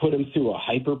 put them through a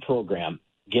hyper program,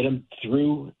 get them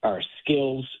through our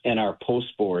skills and our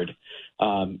post board,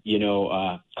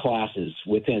 classes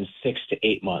within 6 to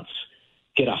 8 months.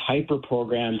 Get a hyper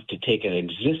program to take an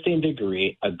existing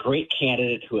degree, a great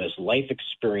candidate who has life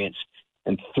experience,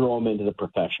 and throw them into the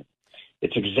profession.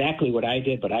 It's exactly what I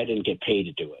did, but I didn't get paid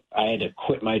to do it. I had to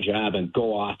quit my job and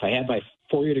go off. I had my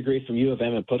 4-year degree from U of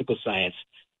M in political science,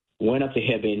 went up to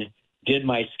Hibbing, did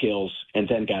my skills, and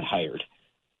then got hired.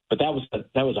 But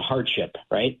that was a hardship,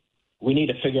 right? We need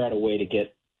to figure out a way to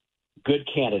get good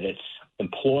candidates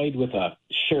employed with a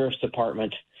sheriff's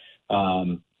department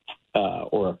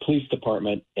or a police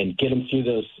department and get them through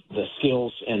the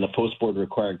skills and the post-board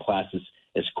required classes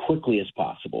as quickly as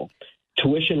possible.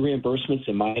 Tuition reimbursements,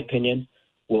 in my opinion,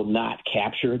 will not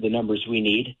capture the numbers we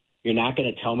need. You're not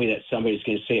going to tell me that somebody's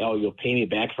going to say, oh, you'll pay me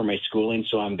back for my schooling,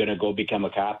 so I'm going to go become a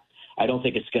cop. I don't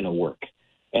think it's going to work.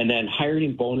 And then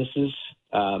hiring bonuses,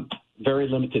 very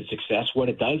limited success. What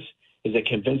it does is it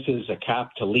convinces a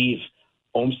cop to leave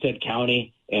Olmsted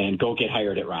County and go get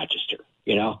hired at Rochester.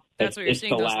 You know, that's what you're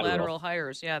seeing, those lateral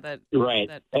hires. Yeah, right.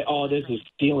 All it is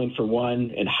stealing from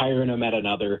one and hiring them at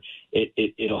another.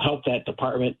 It'll help that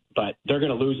department, but they're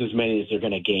going to lose as many as they're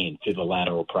going to gain through the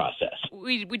lateral process.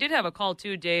 We did have a call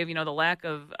too, Dave. You know, the lack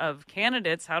of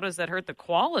candidates. How does that hurt the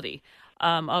quality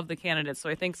of the candidates? So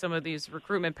I think some of these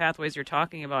recruitment pathways you're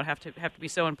talking about have to be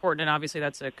so important, and obviously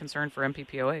that's a concern for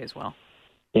MPPOA as well.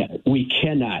 Yeah, we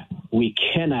cannot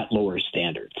lower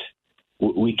standards.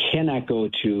 We cannot go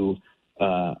to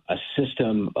a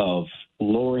system of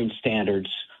lowering standards,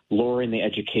 lowering the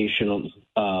educational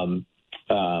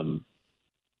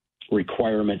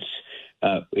requirements.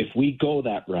 If we go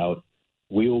that route,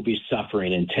 we will be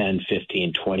suffering in 10,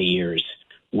 15, 20 years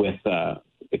with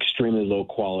extremely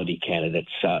low-quality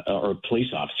candidates or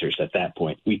police officers at that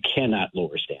point. We cannot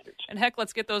lower standards. And heck,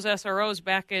 let's get those SROs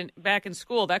back in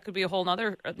school. That could be a whole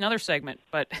another segment.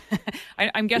 But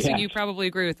I'm guessing you probably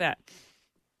agree with that.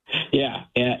 Yeah.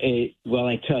 Well,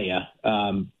 I tell you,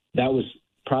 that was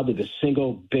probably the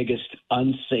single biggest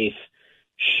unsafe,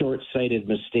 short-sighted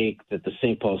mistake that the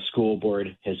St. Paul School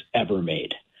Board has ever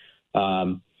made.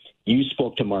 You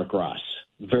spoke to Mark Ross,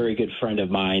 very good friend of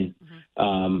mine.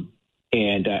 Mm-hmm.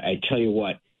 And I tell you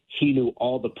what, he knew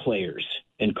all the players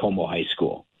in Como High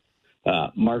School.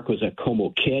 Mark was a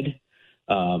Como kid,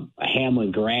 a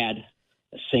Hamlin grad,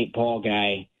 a St. Paul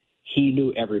guy. He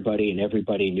knew everybody, and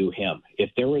everybody knew him. If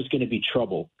there was going to be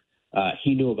trouble,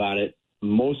 he knew about it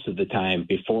most of the time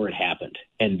before it happened.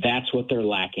 And that's what they're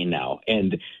lacking now.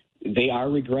 And they are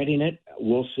regretting it.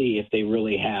 We'll see if they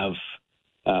really have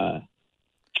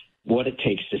what it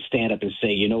takes to stand up and say,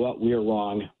 you know what, we're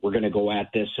wrong. We're going to go at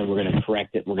this, and we're going to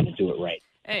correct it. And we're going to do it right.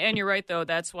 And you're right, though.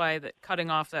 That's why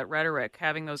cutting off that rhetoric,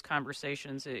 having those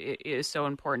conversations is so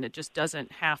important. It just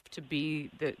doesn't have to be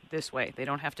this way. They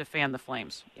don't have to fan the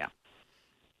flames. Yeah.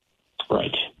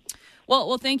 Right.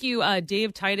 Well, thank you,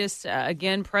 Dave Titus,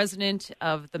 again, president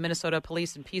of the Minnesota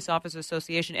Police and Peace Officers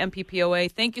Association,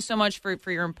 MPPOA. Thank you so much for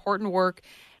your important work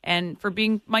and for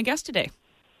being my guest today.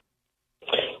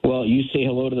 Well, you say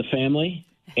hello to the family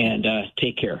and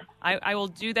take care. I will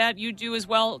do that. You do as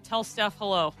well. Tell Steph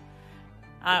hello.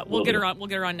 We'll get her on. We'll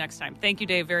get her on next time. Thank you,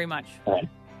 Dave, very much. All right.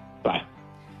 Bye.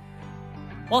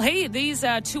 Well, hey, these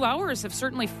 2 hours have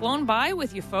certainly flown by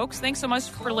with you folks. Thanks so much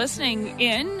for listening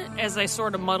in as I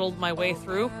sort of muddled my way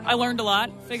through. I learned a lot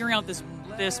figuring out this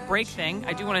break thing.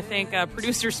 I do want to thank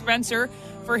producer Spencer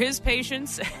for his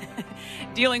patience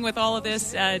dealing with all of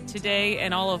this today,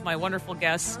 and all of my wonderful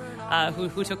guests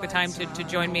who took the time to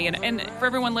join me. And for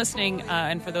everyone listening,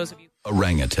 and for those of you.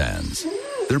 Orangutans.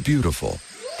 They're beautiful,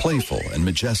 playful, and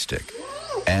majestic,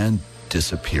 and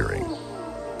disappearing.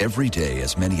 Every day,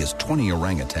 as many as 20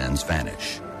 orangutans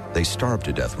vanish. They starve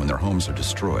to death when their homes are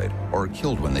destroyed, or are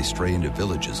killed when they stray into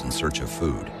villages in search of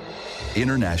food.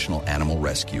 International Animal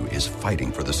Rescue is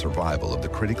fighting for the survival of the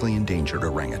critically endangered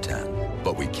orangutan.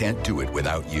 But we can't do it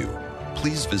without you.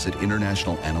 Please visit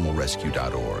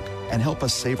internationalanimalrescue.org and help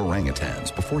us save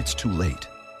orangutans before it's too late.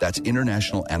 That's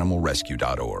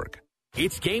internationalanimalrescue.org.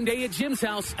 It's game day at Jim's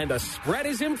house, and the spread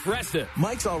is impressive.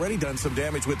 Mike's already done some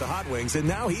damage with the hot wings, and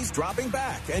now he's dropping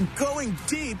back and going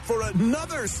deep for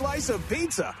another slice of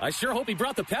pizza. I sure hope he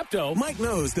brought the Pepto. Mike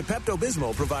knows the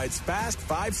Pepto-Bismol provides fast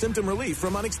 5-symptom relief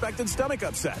from unexpected stomach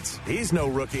upsets. He's no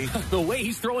rookie. The way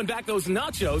he's throwing back those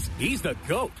nachos, he's the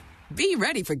GOAT. Be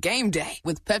ready for game day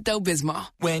with Pepto-Bismol.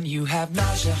 When you have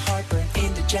nausea, heartburn,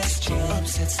 indigestion,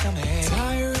 upset stomach,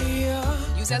 diarrhea.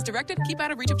 Use as directed. Keep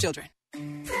out of reach of children.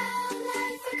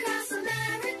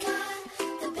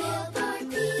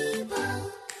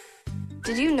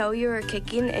 Did you know you were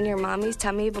kicking in your mommy's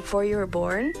tummy before you were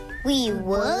born? We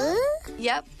what?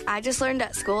 Yep, I just learned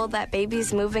at school that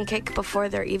babies move and kick before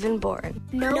they're even born.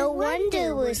 No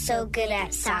wonder we're so good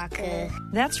at soccer.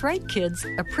 That's right, kids.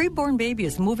 A preborn baby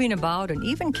is moving about and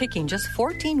even kicking just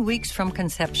 14 weeks from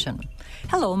conception.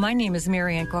 Hello, my name is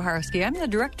Marianne Koharski. I'm the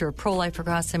director of Pro-Life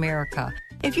Across America.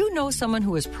 If you know someone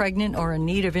who is pregnant or in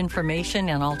need of information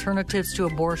and alternatives to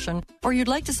abortion, or you'd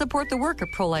like to support the work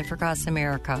of Pro-Life Across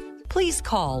America, please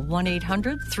call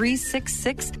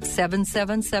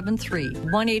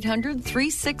 1-800-366-7773,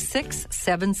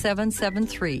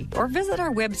 1-800-366-7773, or visit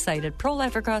our website at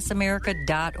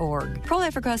prolifeacrossamerica.org.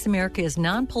 Pro-Life Across America is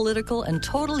non-political and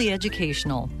totally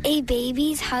educational. A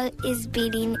baby's heart is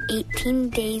beating 18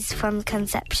 days from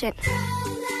conception.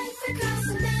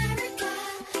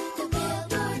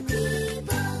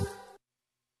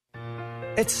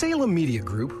 At Salem Media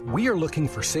Group, we are looking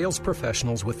for sales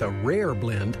professionals with a rare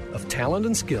blend of talent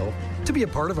and skill to be a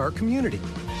part of our community.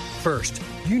 First,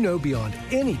 you know beyond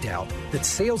any doubt that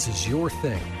sales is your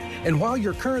thing. And while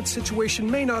your current situation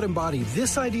may not embody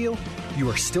this ideal, you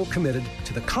are still committed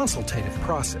to the consultative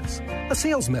process, a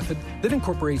sales method that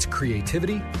incorporates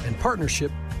creativity and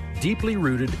partnership deeply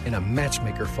rooted in a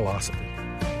matchmaker philosophy.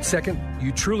 Second,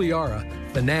 you truly are a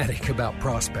fanatic about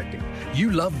prospecting.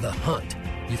 You love the hunt.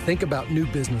 You think about new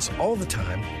business all the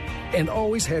time and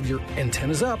always have your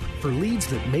antennas up for leads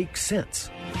that make sense.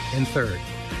 And third,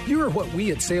 you are what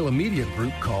we at Salem Media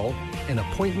Group call an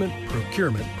appointment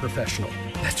procurement professional.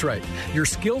 That's right. You're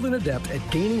skilled and adept at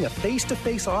gaining a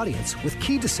face-to-face audience with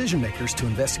key decision makers to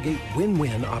investigate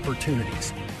win-win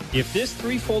opportunities. If this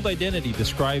threefold identity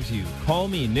describes you, call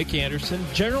me, Nick Anderson,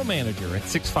 General Manager at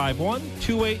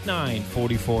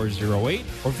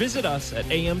 651-289-4408 or visit us at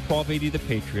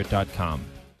am1280thepatriot.com.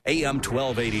 AM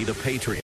 1280 The Patriot.